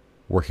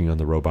 working on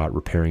the robot,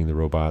 repairing the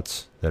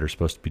robots that are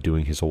supposed to be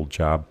doing his old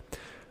job.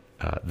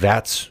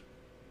 That's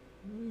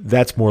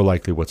more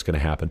likely what's going to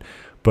happen.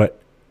 But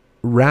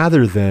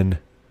rather than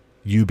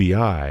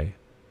UBI,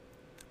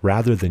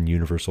 rather than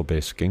universal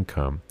basic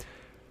income,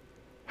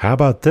 how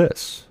about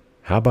this?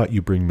 How about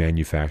you bring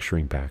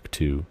manufacturing back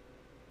to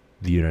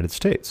the United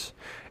States?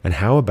 And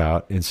how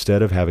about,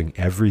 instead of having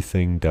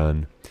everything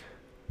done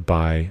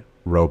by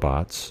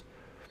robots,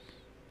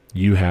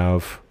 you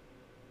have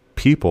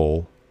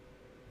people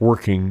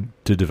working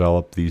to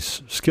develop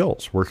these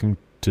skills, working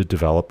to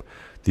develop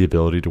the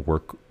ability to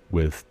work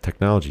with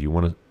technology. You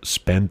want to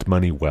spend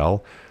money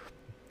well.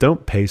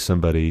 Don't pay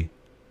somebody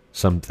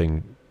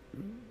something,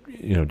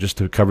 just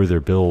to cover their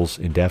bills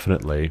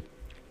indefinitely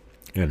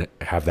and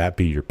have that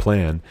be your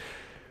plan.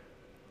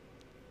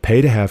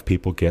 Pay to have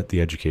people get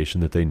the education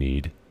that they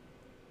need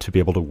to be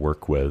able to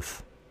work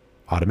with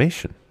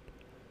automation,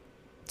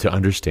 to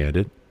understand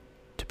it,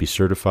 to be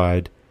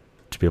certified,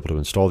 to be able to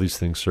install these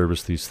things,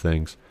 service these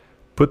things.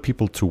 Put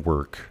people to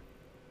work.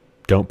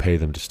 Don't pay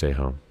them to stay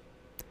home.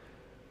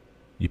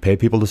 You pay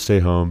people to stay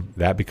home,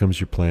 that becomes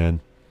your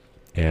plan,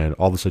 and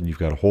all of a sudden you've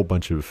got a whole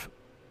bunch of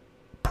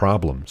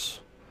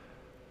problems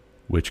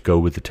which go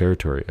with the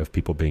territory of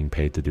people being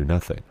paid to do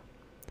nothing.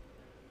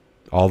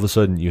 All of a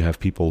sudden you have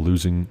people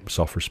losing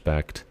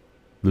self-respect,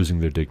 losing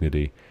their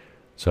dignity.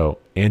 So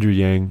Andrew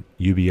Yang,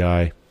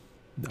 UBI,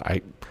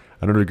 I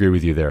don't agree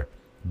with you there,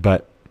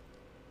 but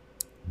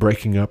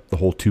breaking up the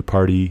whole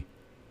two-party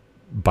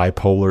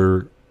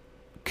bipolar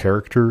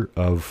character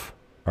of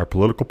our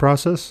political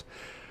process,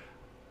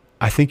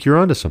 I think you're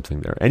onto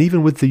something there. And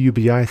even with the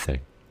UBI thing,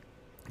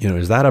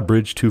 is that a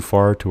bridge too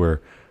far to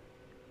where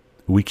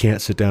we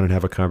can't sit down and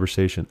have a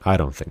conversation? I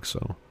don't think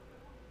so.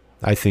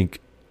 I think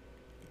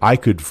I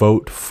could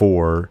vote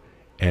for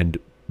and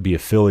be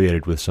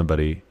affiliated with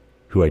somebody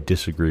who I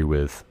disagree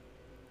with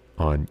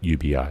on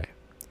UBI.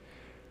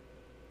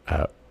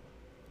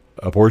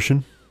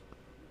 Abortion,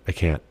 I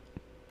can't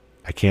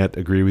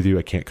agree with you.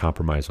 I can't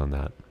compromise on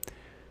that.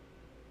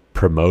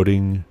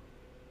 Promoting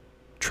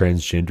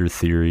transgender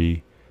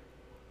theory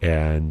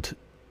and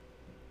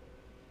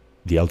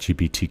the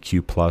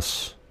LGBTQ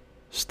plus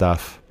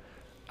stuff,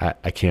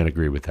 I can't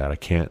agree with that. I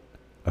can't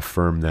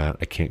affirm that.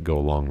 I can't go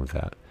along with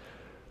that.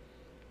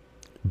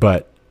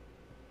 But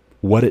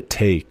what it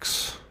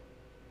takes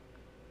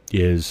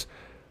is,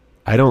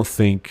 I don't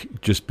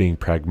think just being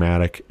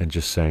pragmatic and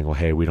just saying, well,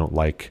 hey, we don't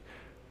like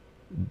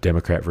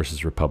Democrat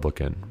versus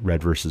Republican,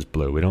 red versus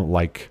blue. We don't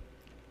like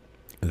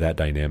that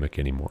dynamic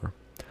anymore.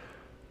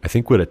 I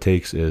think what it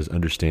takes is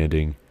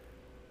understanding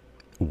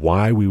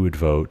why we would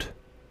vote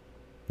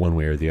one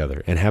way or the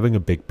other, and having a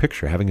big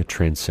picture, having a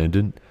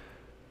transcendent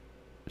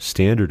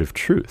standard of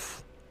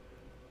truth.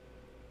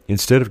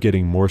 Instead of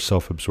getting more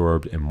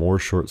self-absorbed and more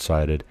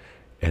short-sighted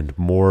and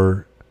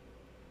more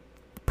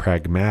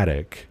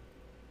pragmatic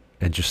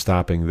and just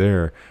stopping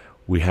there,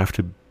 we have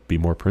to be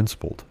more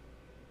principled.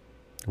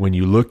 When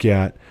you look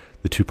at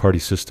the two-party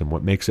system,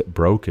 what makes it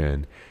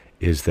broken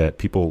is that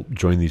people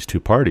join these two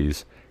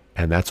parties,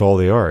 and that's all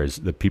they are, is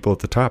the people at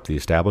the top, the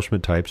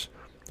establishment types,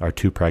 are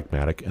too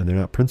pragmatic and they're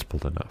not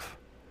principled enough.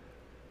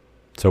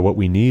 So what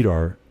we need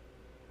are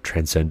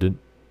transcendent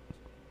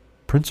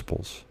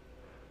principles.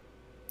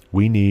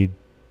 We need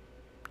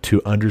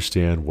to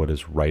understand what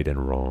is right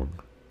and wrong.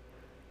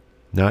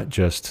 Not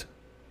just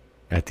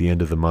at the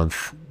end of the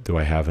month, do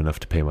I have enough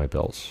to pay my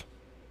bills?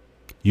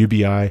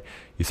 UBI,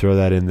 you throw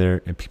that in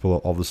there and people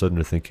all of a sudden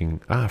are thinking,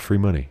 free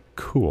money,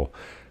 cool.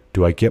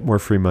 Do I get more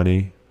free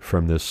money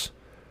from this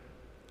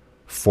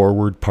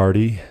forward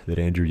party that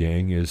Andrew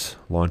Yang is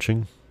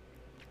launching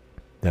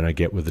than I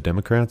get with the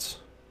Democrats?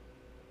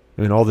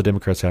 I mean, all the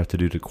Democrats have to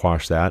do to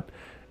quash that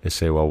is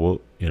say, well,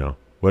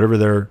 whatever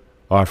they're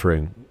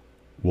offering,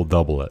 we'll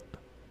double it.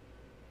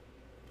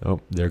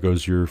 Oh, there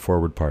goes your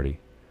forward party.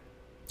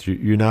 So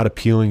you're not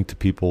appealing to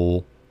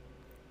people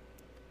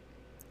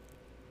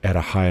at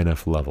a high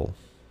enough level.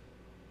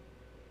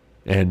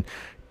 And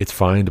it's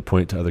fine to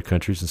point to other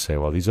countries and say,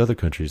 well, these other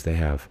countries, they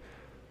have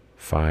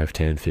 5,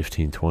 10,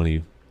 15,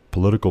 20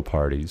 political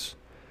parties.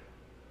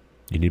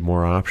 You need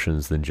more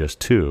options than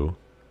just 2.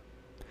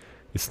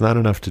 It's not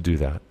enough to do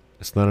that.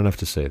 It's not enough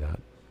to say that.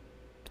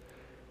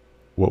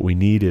 What we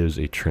need is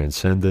a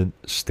transcendent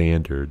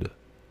standard,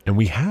 and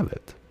we have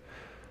it.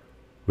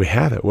 We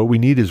have it. What we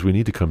need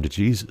to come to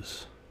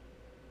Jesus.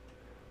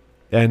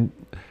 And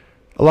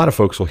a lot of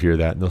folks will hear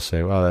that and they'll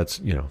say, well, that's,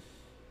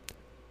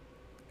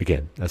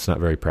 again, that's not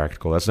very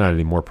practical. That's not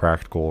any more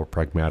practical or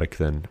pragmatic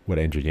than what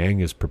Andrew Yang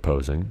is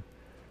proposing.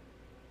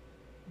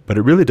 But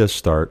it really does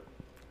start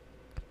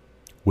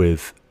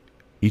with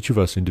each of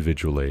us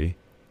individually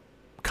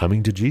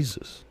coming to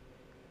Jesus.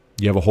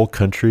 You have a whole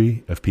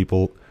country of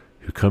people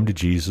who come to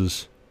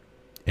Jesus,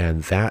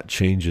 and that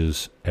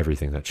changes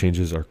everything. That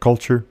changes our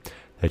culture.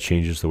 That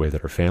changes the way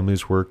that our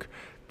families work.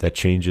 That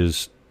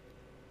changes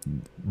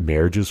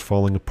marriages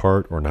falling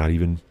apart or not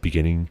even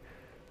beginning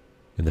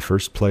in the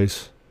first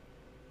place.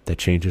 That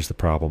changes the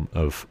problem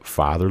of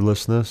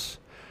fatherlessness.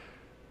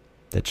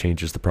 That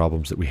changes the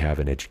problems that we have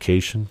in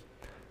education.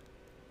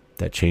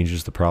 That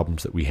changes the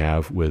problems that we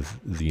have with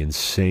the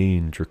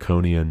insane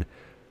draconian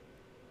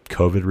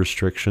COVID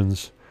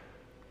restrictions.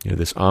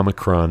 This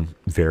Omicron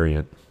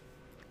variant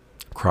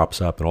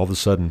crops up, and all of a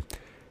sudden,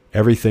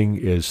 everything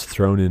is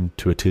thrown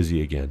into a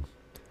tizzy again.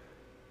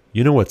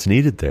 What's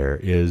needed there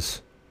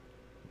is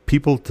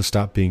people to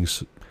stop being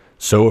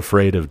so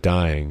afraid of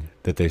dying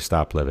that they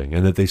stop living,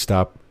 and that they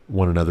stop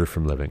one another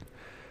from living.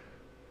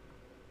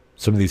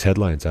 Some of these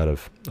headlines out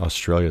of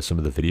Australia, some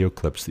of the video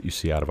clips that you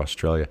see out of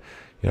Australia.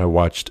 I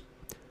watched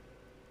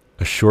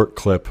a short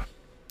clip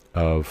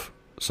of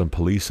some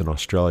police in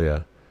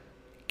Australia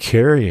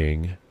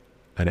carrying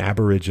an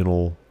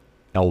Aboriginal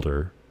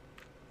elder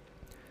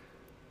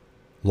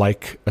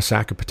like a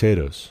sack of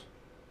potatoes.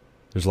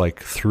 There's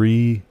like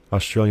 3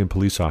 Australian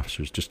police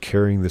officers just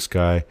carrying this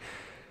guy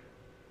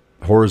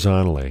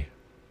horizontally.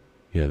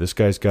 This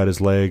guy's got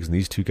his legs, and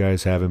these 2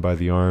 guys have him by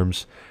the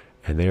arms,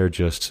 and they are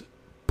just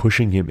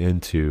pushing him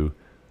into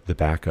the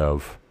back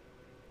of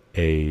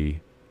a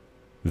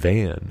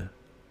van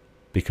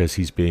because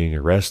he's being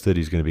arrested.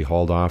 He's going to be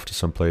hauled off to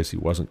someplace. He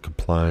wasn't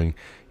complying.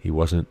 He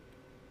wasn't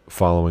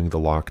following the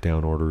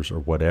lockdown orders or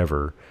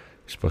whatever.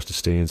 He's supposed to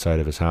stay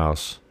inside of his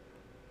house.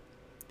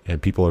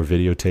 And people are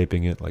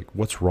videotaping it. Like,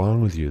 what's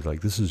wrong with you?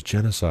 Like, this is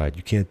genocide.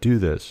 You can't do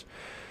this.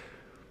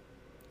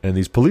 And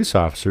these police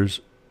officers,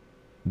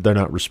 they're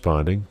not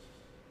responding.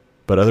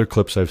 But other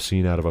clips I've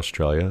seen out of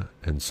Australia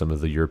and some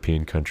of the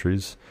European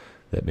countries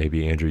that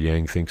maybe Andrew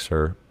Yang thinks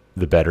are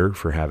the better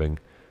for having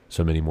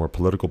so many more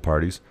political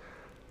parties,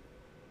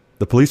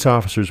 the police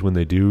officers, when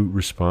they do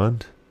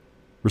respond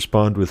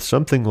with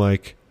something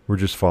like, we're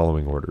just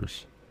following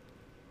orders.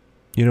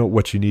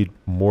 What you need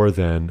more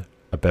than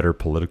a better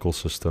political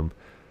system,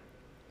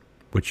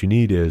 what you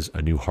need is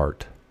a new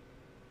heart.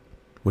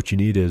 What you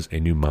need is a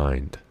new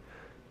mind.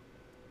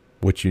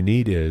 What you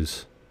need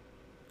is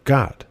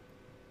God.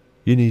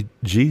 You need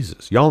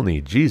Jesus. Y'all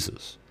need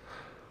Jesus.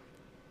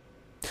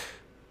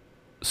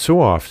 So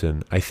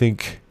often, I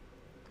think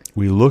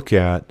we look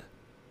at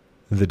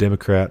the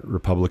Democrat,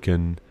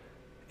 Republican,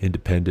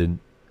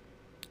 Independent,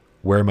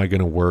 where am I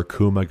going to work,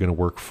 who am I going to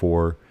work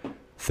for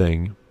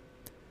thing,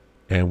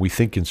 and we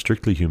think in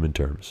strictly human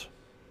terms.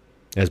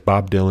 As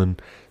Bob Dylan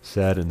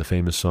said in the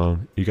famous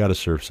song, you got to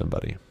serve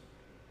somebody.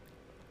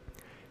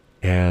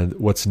 And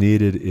what's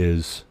needed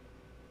is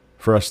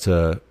for us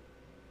to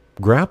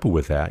grapple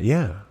with that.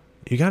 Yeah,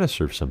 you got to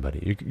serve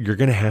somebody. You're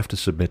going to have to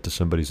submit to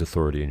somebody's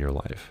authority in your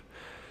life.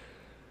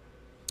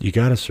 You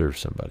got to serve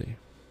somebody.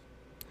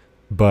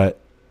 But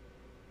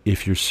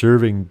if you're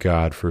serving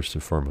God first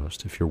and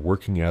foremost, if you're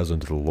working as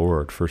unto the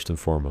Lord first and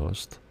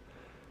foremost,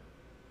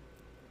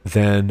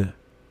 then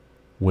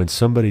when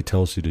somebody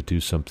tells you to do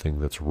something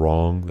that's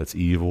wrong, that's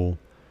evil,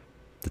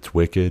 that's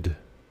wicked,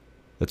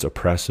 that's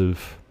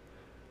oppressive,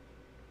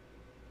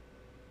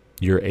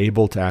 you're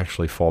able to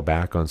actually fall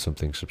back on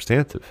something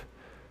substantive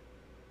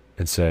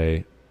and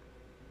say,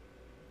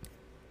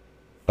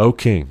 O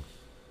King,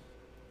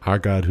 our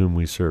God whom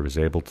we serve is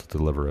able to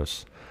deliver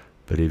us,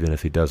 but even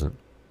if he doesn't,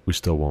 we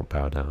still won't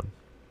bow down.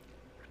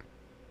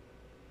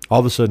 All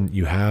of a sudden,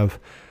 you have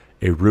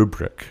a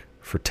rubric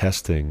for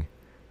testing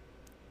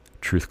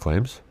truth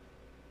claims,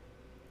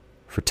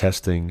 for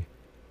testing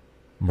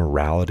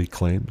morality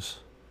claims.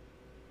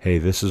 Hey,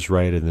 this is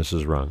right and this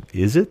is wrong.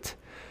 Is it?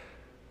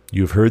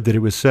 You've heard that it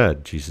was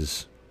said.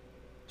 Jesus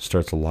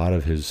starts a lot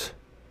of his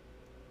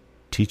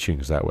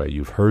teachings that way.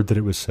 You've heard that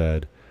it was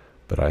said,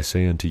 but I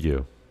say unto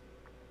you.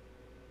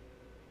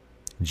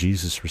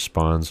 Jesus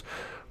responds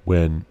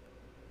when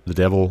the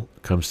devil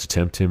comes to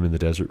tempt him in the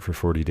desert for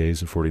 40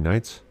 days and 40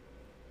 nights.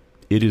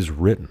 It is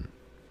written.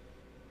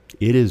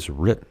 It is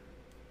written.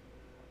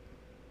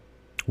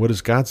 What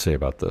does God say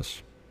about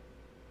this?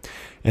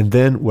 And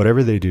then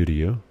whatever they do to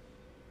you,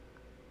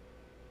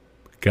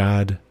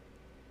 God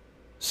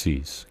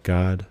sees.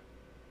 God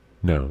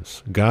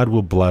knows. God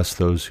will bless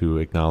those who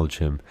acknowledge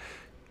him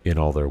in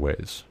all their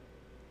ways.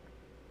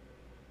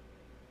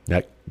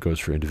 That goes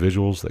for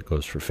individuals, that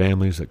goes for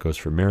families, that goes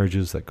for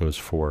marriages, that goes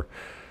for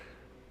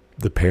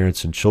the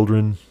parents and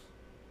children,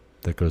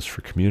 that goes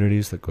for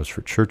communities, that goes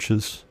for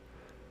churches,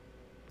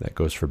 that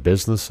goes for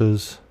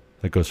businesses,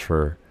 that goes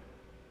for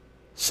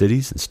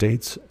cities and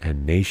states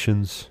and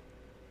nations.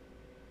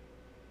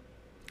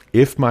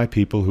 If my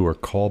people who are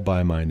called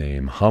by my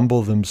name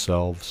humble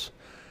themselves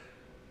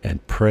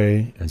and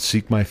pray and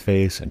seek my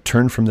face and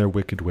turn from their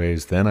wicked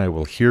ways, then I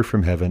will hear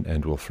from heaven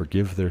and will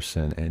forgive their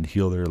sin and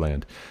heal their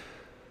land.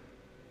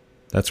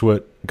 That's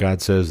what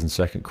God says in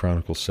 2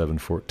 Chronicles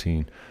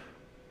 7:14.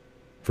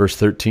 Verse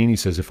 13, he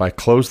says, if I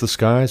close the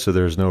sky so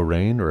there is no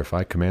rain, or if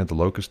I command the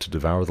locust to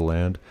devour the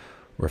land,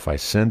 or if I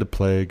send a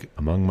plague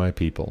among my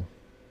people,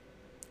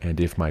 and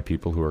if my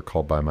people who are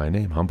called by my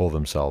name humble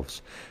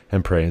themselves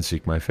and pray and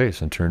seek my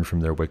face and turn from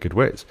their wicked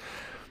ways.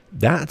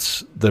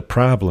 That's the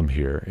problem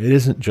here. It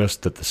isn't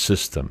just that the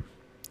system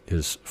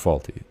is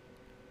faulty.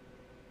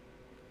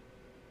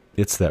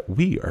 It's that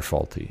we are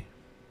faulty.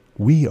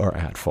 We are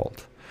at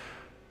fault.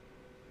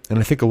 And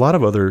I think a lot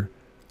of other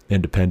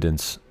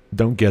independents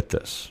don't get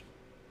this.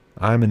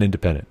 I'm an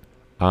independent.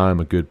 I'm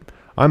a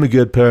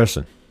good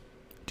person.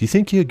 Do you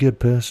think you're a good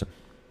person?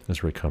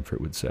 As Ray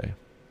Comfort would say,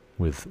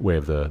 with Way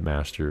of the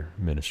Master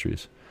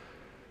Ministries.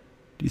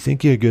 Do you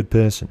think you're a good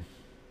person?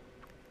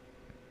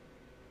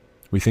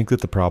 We think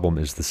that the problem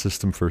is the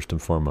system first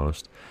and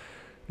foremost,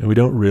 and we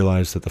don't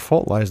realize that the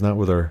fault lies not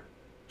with our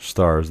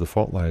stars, the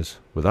fault lies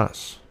with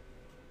us.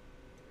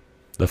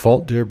 The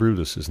fault, dear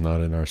Brutus, is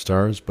not in our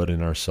stars, but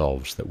in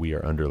ourselves, that we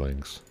are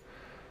underlings.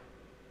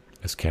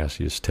 As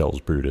Cassius tells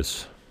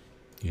Brutus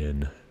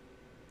in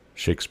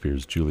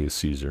Shakespeare's Julius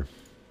Caesar.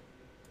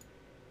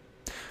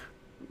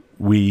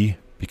 We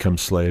become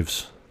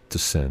slaves to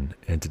sin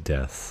and to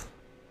death.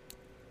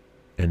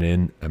 And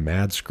in a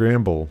mad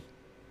scramble,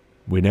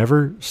 we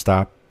never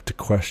stop to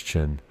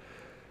question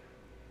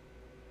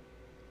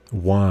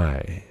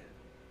why.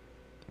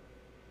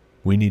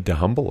 We need to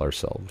humble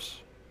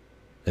ourselves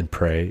and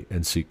pray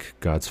and seek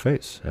God's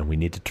face. And we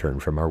need to turn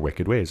from our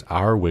wicked ways.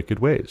 Our wicked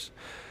ways.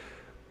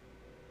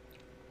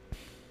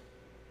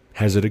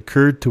 Has it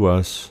occurred to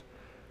us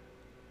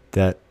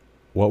that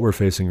what we're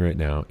facing right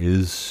now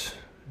is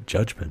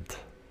judgment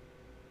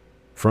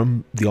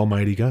from the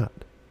Almighty God?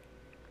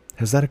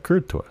 Has that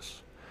occurred to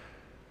us?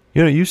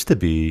 You know, it used to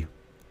be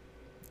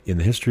in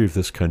the history of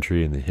this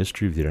country, in the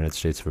history of the United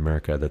States of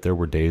America, that there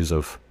were days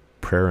of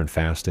prayer and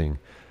fasting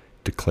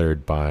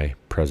declared by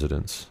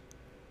presidents.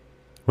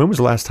 When was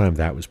the last time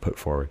that was put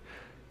forward?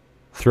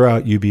 Throw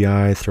out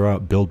UBI, throw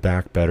out Build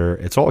Back Better.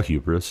 It's all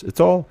hubris. It's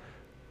all,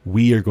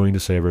 we are going to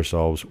save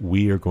ourselves.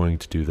 We are going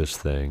to do this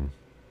thing.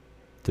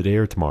 Today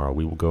or tomorrow,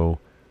 we will go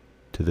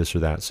to this or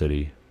that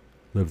city,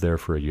 live there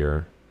for a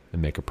year,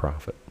 and make a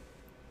profit.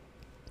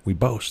 We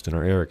boast in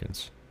our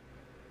arrogance.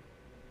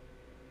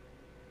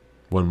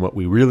 When what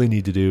we really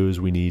need to do is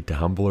we need to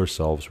humble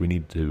ourselves. We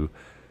need to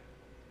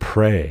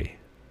pray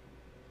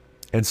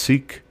and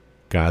seek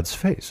God's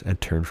face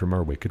and turn from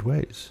our wicked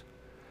ways.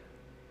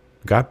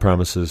 God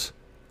promises,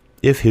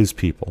 if his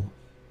people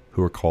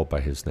who are called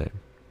by his name.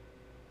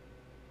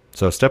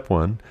 So step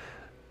one,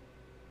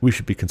 we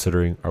should be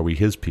considering, are we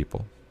his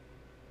people?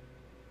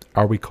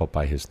 Are we called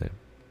by his name?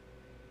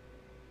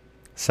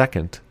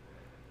 Second,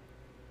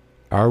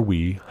 are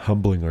we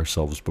humbling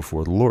ourselves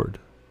before the Lord?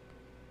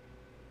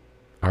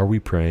 Are we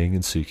praying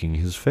and seeking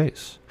his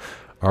face?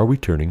 Are we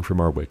turning from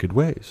our wicked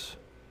ways?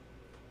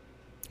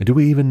 And do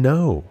we even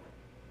know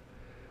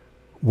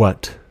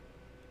what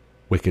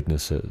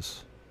wickedness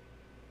is?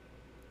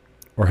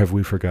 Or have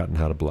we forgotten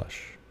how to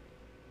blush?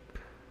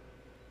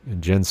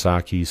 And Jen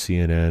Psaki,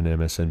 CNN,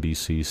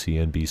 MSNBC,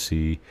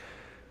 CNBC,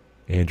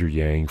 Andrew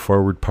Yang,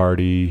 Forward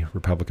Party,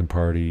 Republican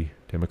Party,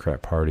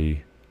 Democrat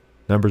Party,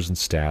 numbers and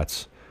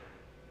stats.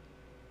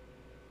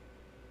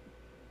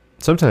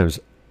 Sometimes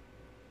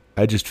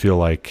I just feel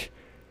like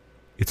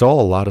it's all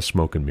a lot of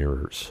smoke and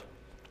mirrors.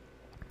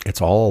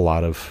 It's all a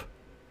lot of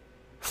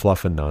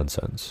fluff and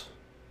nonsense.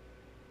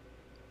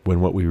 When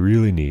what we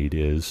really need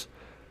is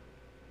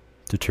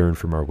to turn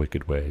from our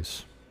wicked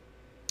ways.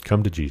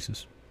 Come to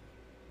Jesus.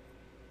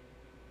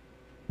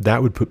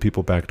 That would put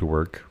people back to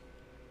work.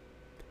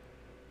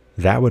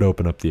 That would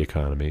open up the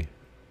economy.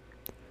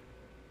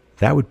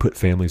 That would put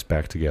families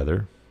back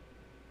together.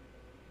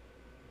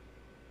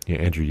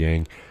 Andrew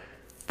Yang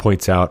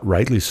points out,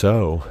 rightly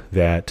so,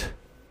 that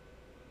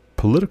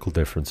political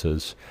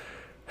differences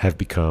have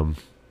become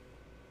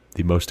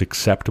the most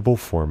acceptable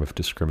form of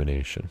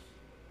discrimination.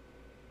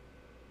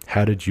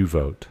 How did you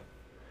vote?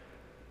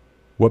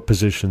 What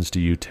positions do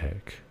you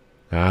take?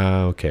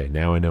 Okay,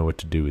 now I know what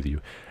to do with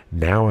you.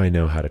 Now I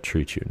know how to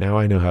treat you. Now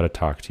I know how to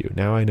talk to you.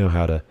 Now I know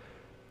how to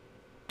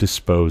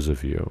dispose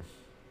of you.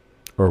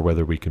 Or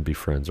whether we can be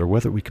friends, or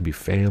whether we can be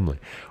family,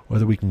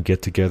 whether we can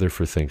get together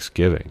for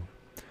Thanksgiving,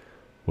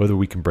 whether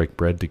we can break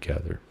bread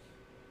together,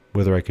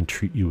 whether I can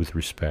treat you with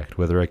respect,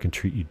 whether I can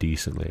treat you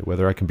decently,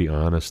 whether I can be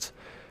honest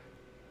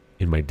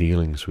in my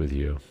dealings with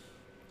you.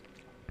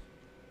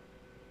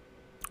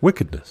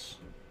 Wickedness.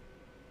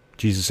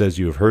 Jesus says,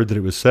 you have heard that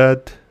it was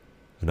said,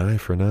 an eye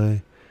for an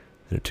eye,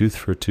 and a tooth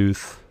for a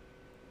tooth.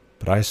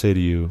 But I say to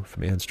you, if a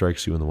man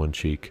strikes you on the one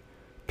cheek,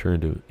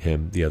 turn to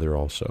him the other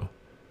also.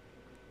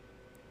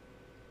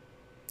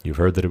 You've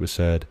heard that it was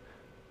said,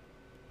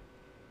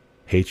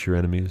 hate your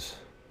enemies.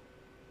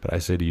 But I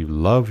say to you,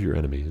 love your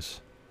enemies,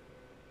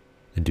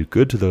 and do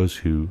good to those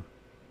who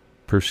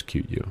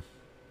persecute you.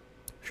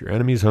 If your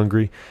enemy is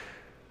hungry,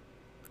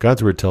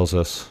 God's word tells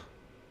us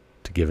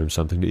to give him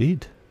something to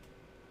eat.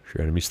 If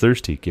your enemy's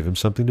thirsty, give him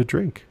something to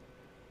drink.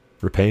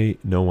 Repay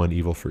no one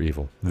evil for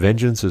evil.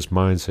 Vengeance is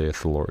mine,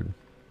 saith the Lord.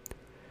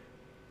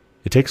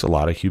 It takes a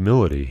lot of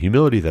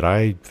humility that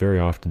I very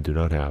often do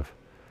not have.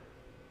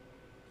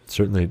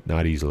 Certainly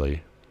not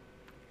easily.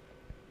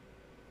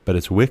 But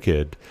it's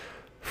wicked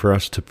for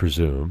us to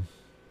presume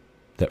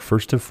that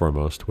first and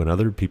foremost, when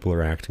other people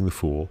are acting the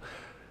fool,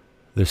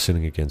 they're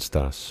sinning against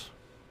us.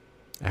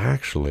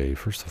 Actually,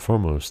 first and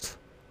foremost,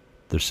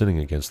 they're sinning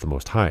against the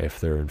Most High if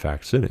they're in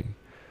fact sinning.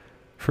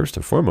 First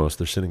and foremost,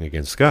 they're sinning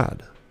against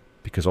God,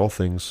 because all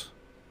things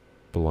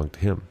belong to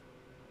him.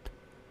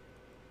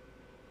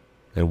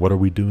 And what are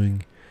we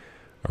doing?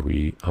 Are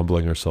we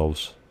humbling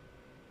ourselves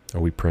Are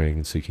we praying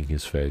and seeking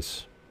his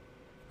face?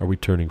 Are we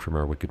turning from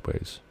our wicked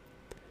ways?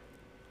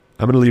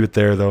 I'm going to leave it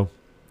there, though.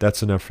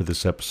 That's enough for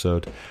this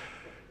episode.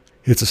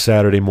 It's a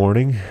Saturday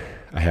morning.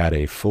 I had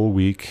a full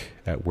week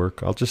at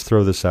work. I'll just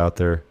throw this out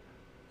there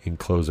in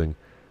closing.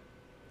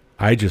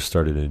 I just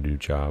started a new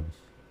job,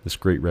 this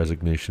great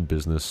resignation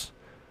business.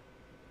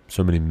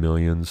 So many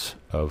millions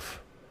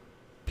of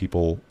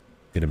people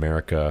in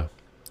America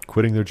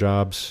quitting their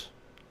jobs,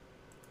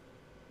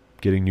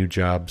 getting new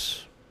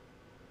jobs.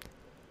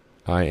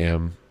 I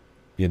am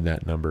in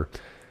that number.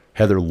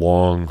 Heather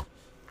Long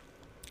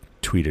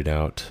tweeted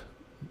out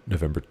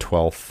November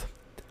 12th,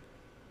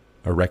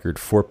 a record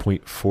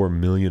 4.4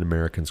 million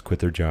Americans quit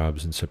their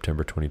jobs in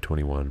September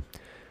 2021.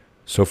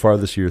 So far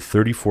this year,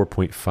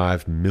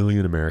 34.5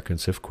 million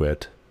Americans have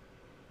quit,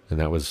 and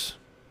that was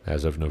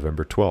as of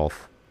November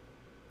 12th.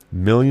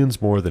 Millions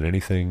more than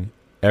anything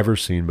ever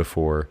seen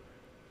before.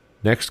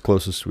 Next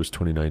closest was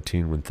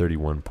 2019, when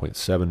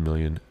 31.7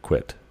 million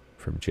quit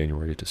from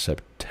January to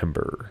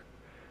September.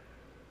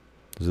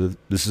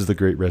 This is the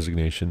great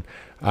resignation.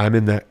 I'm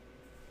in that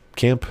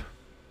camp.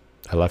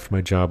 I left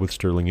my job with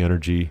Sterling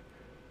Energy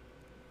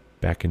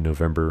back in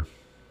November.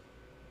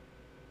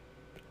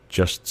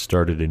 Just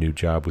started a new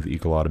job with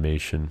Eagle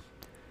Automation.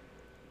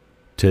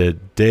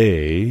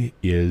 Today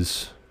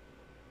is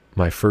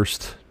my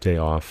first day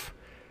off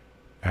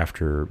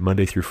after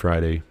Monday through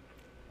Friday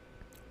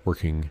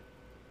working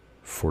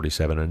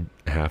 47 and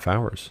a half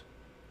hours.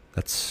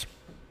 That's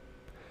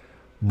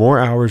more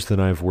hours than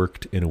I've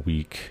worked in a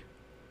week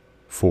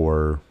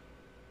for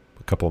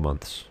a couple of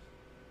months.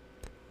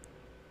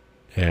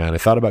 And I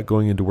thought about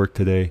going into work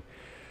today,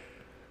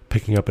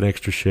 picking up an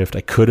extra shift.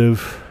 I could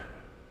have,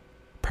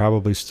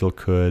 probably still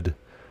could,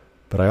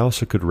 but I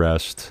also could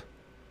rest.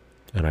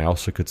 And I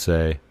also could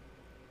say,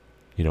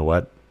 you know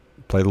what?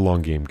 Play the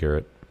long game,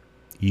 Garrett.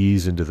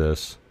 Ease into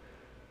this.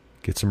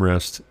 Get some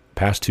rest.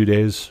 Past 2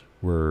 days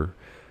were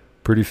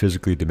pretty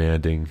physically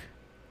demanding.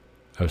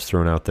 I was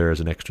thrown out there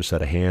as an extra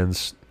set of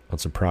hands on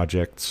some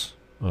projects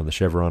on the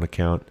Chevron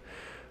account.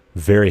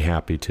 Very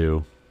happy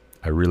to.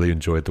 I really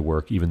enjoyed the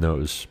work, even though it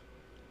was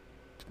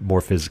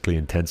more physically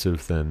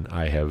intensive than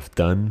I have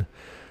done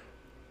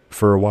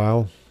for a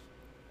while.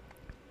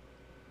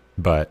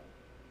 But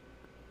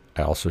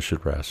I also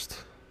should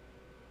rest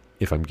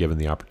if I'm given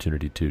the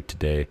opportunity to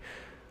today.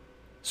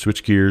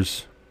 Switch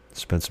gears,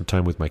 spend some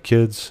time with my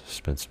kids,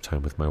 spend some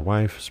time with my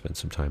wife, spend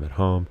some time at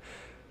home.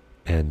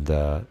 And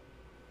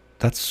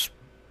that's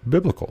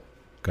biblical.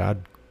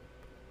 God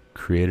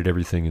created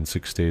everything in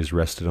 6 days,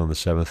 rested on the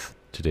seventh.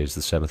 Today's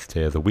the seventh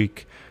day of the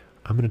week.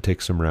 I'm going to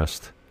take some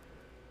rest.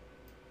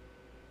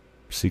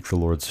 Seek the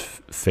Lord's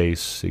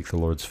face, seek the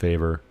Lord's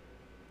favor.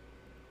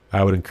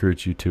 I would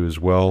encourage you to as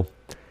well.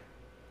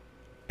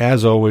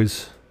 As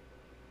always,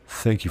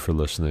 thank you for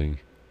listening.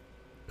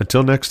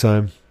 Until next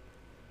time,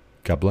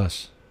 God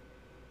bless.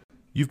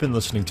 You've been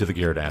listening to The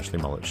Garrett Ashley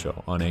Mullet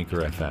Show on Anchor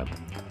FM.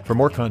 For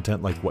more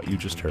content like what you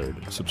just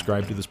heard,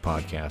 subscribe to this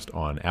podcast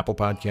on Apple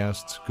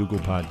Podcasts, Google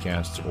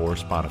Podcasts, or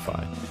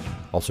Spotify.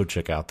 Also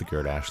check out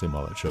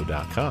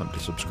thegarrettashleymulletshow.com to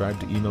subscribe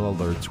to email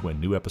alerts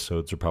when new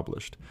episodes are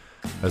published.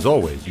 As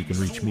always, you can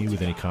reach me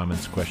with any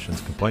comments,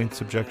 questions,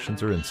 complaints,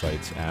 objections, or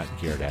insights at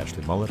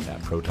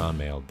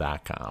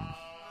garrettashleyMullet@protonmail.com.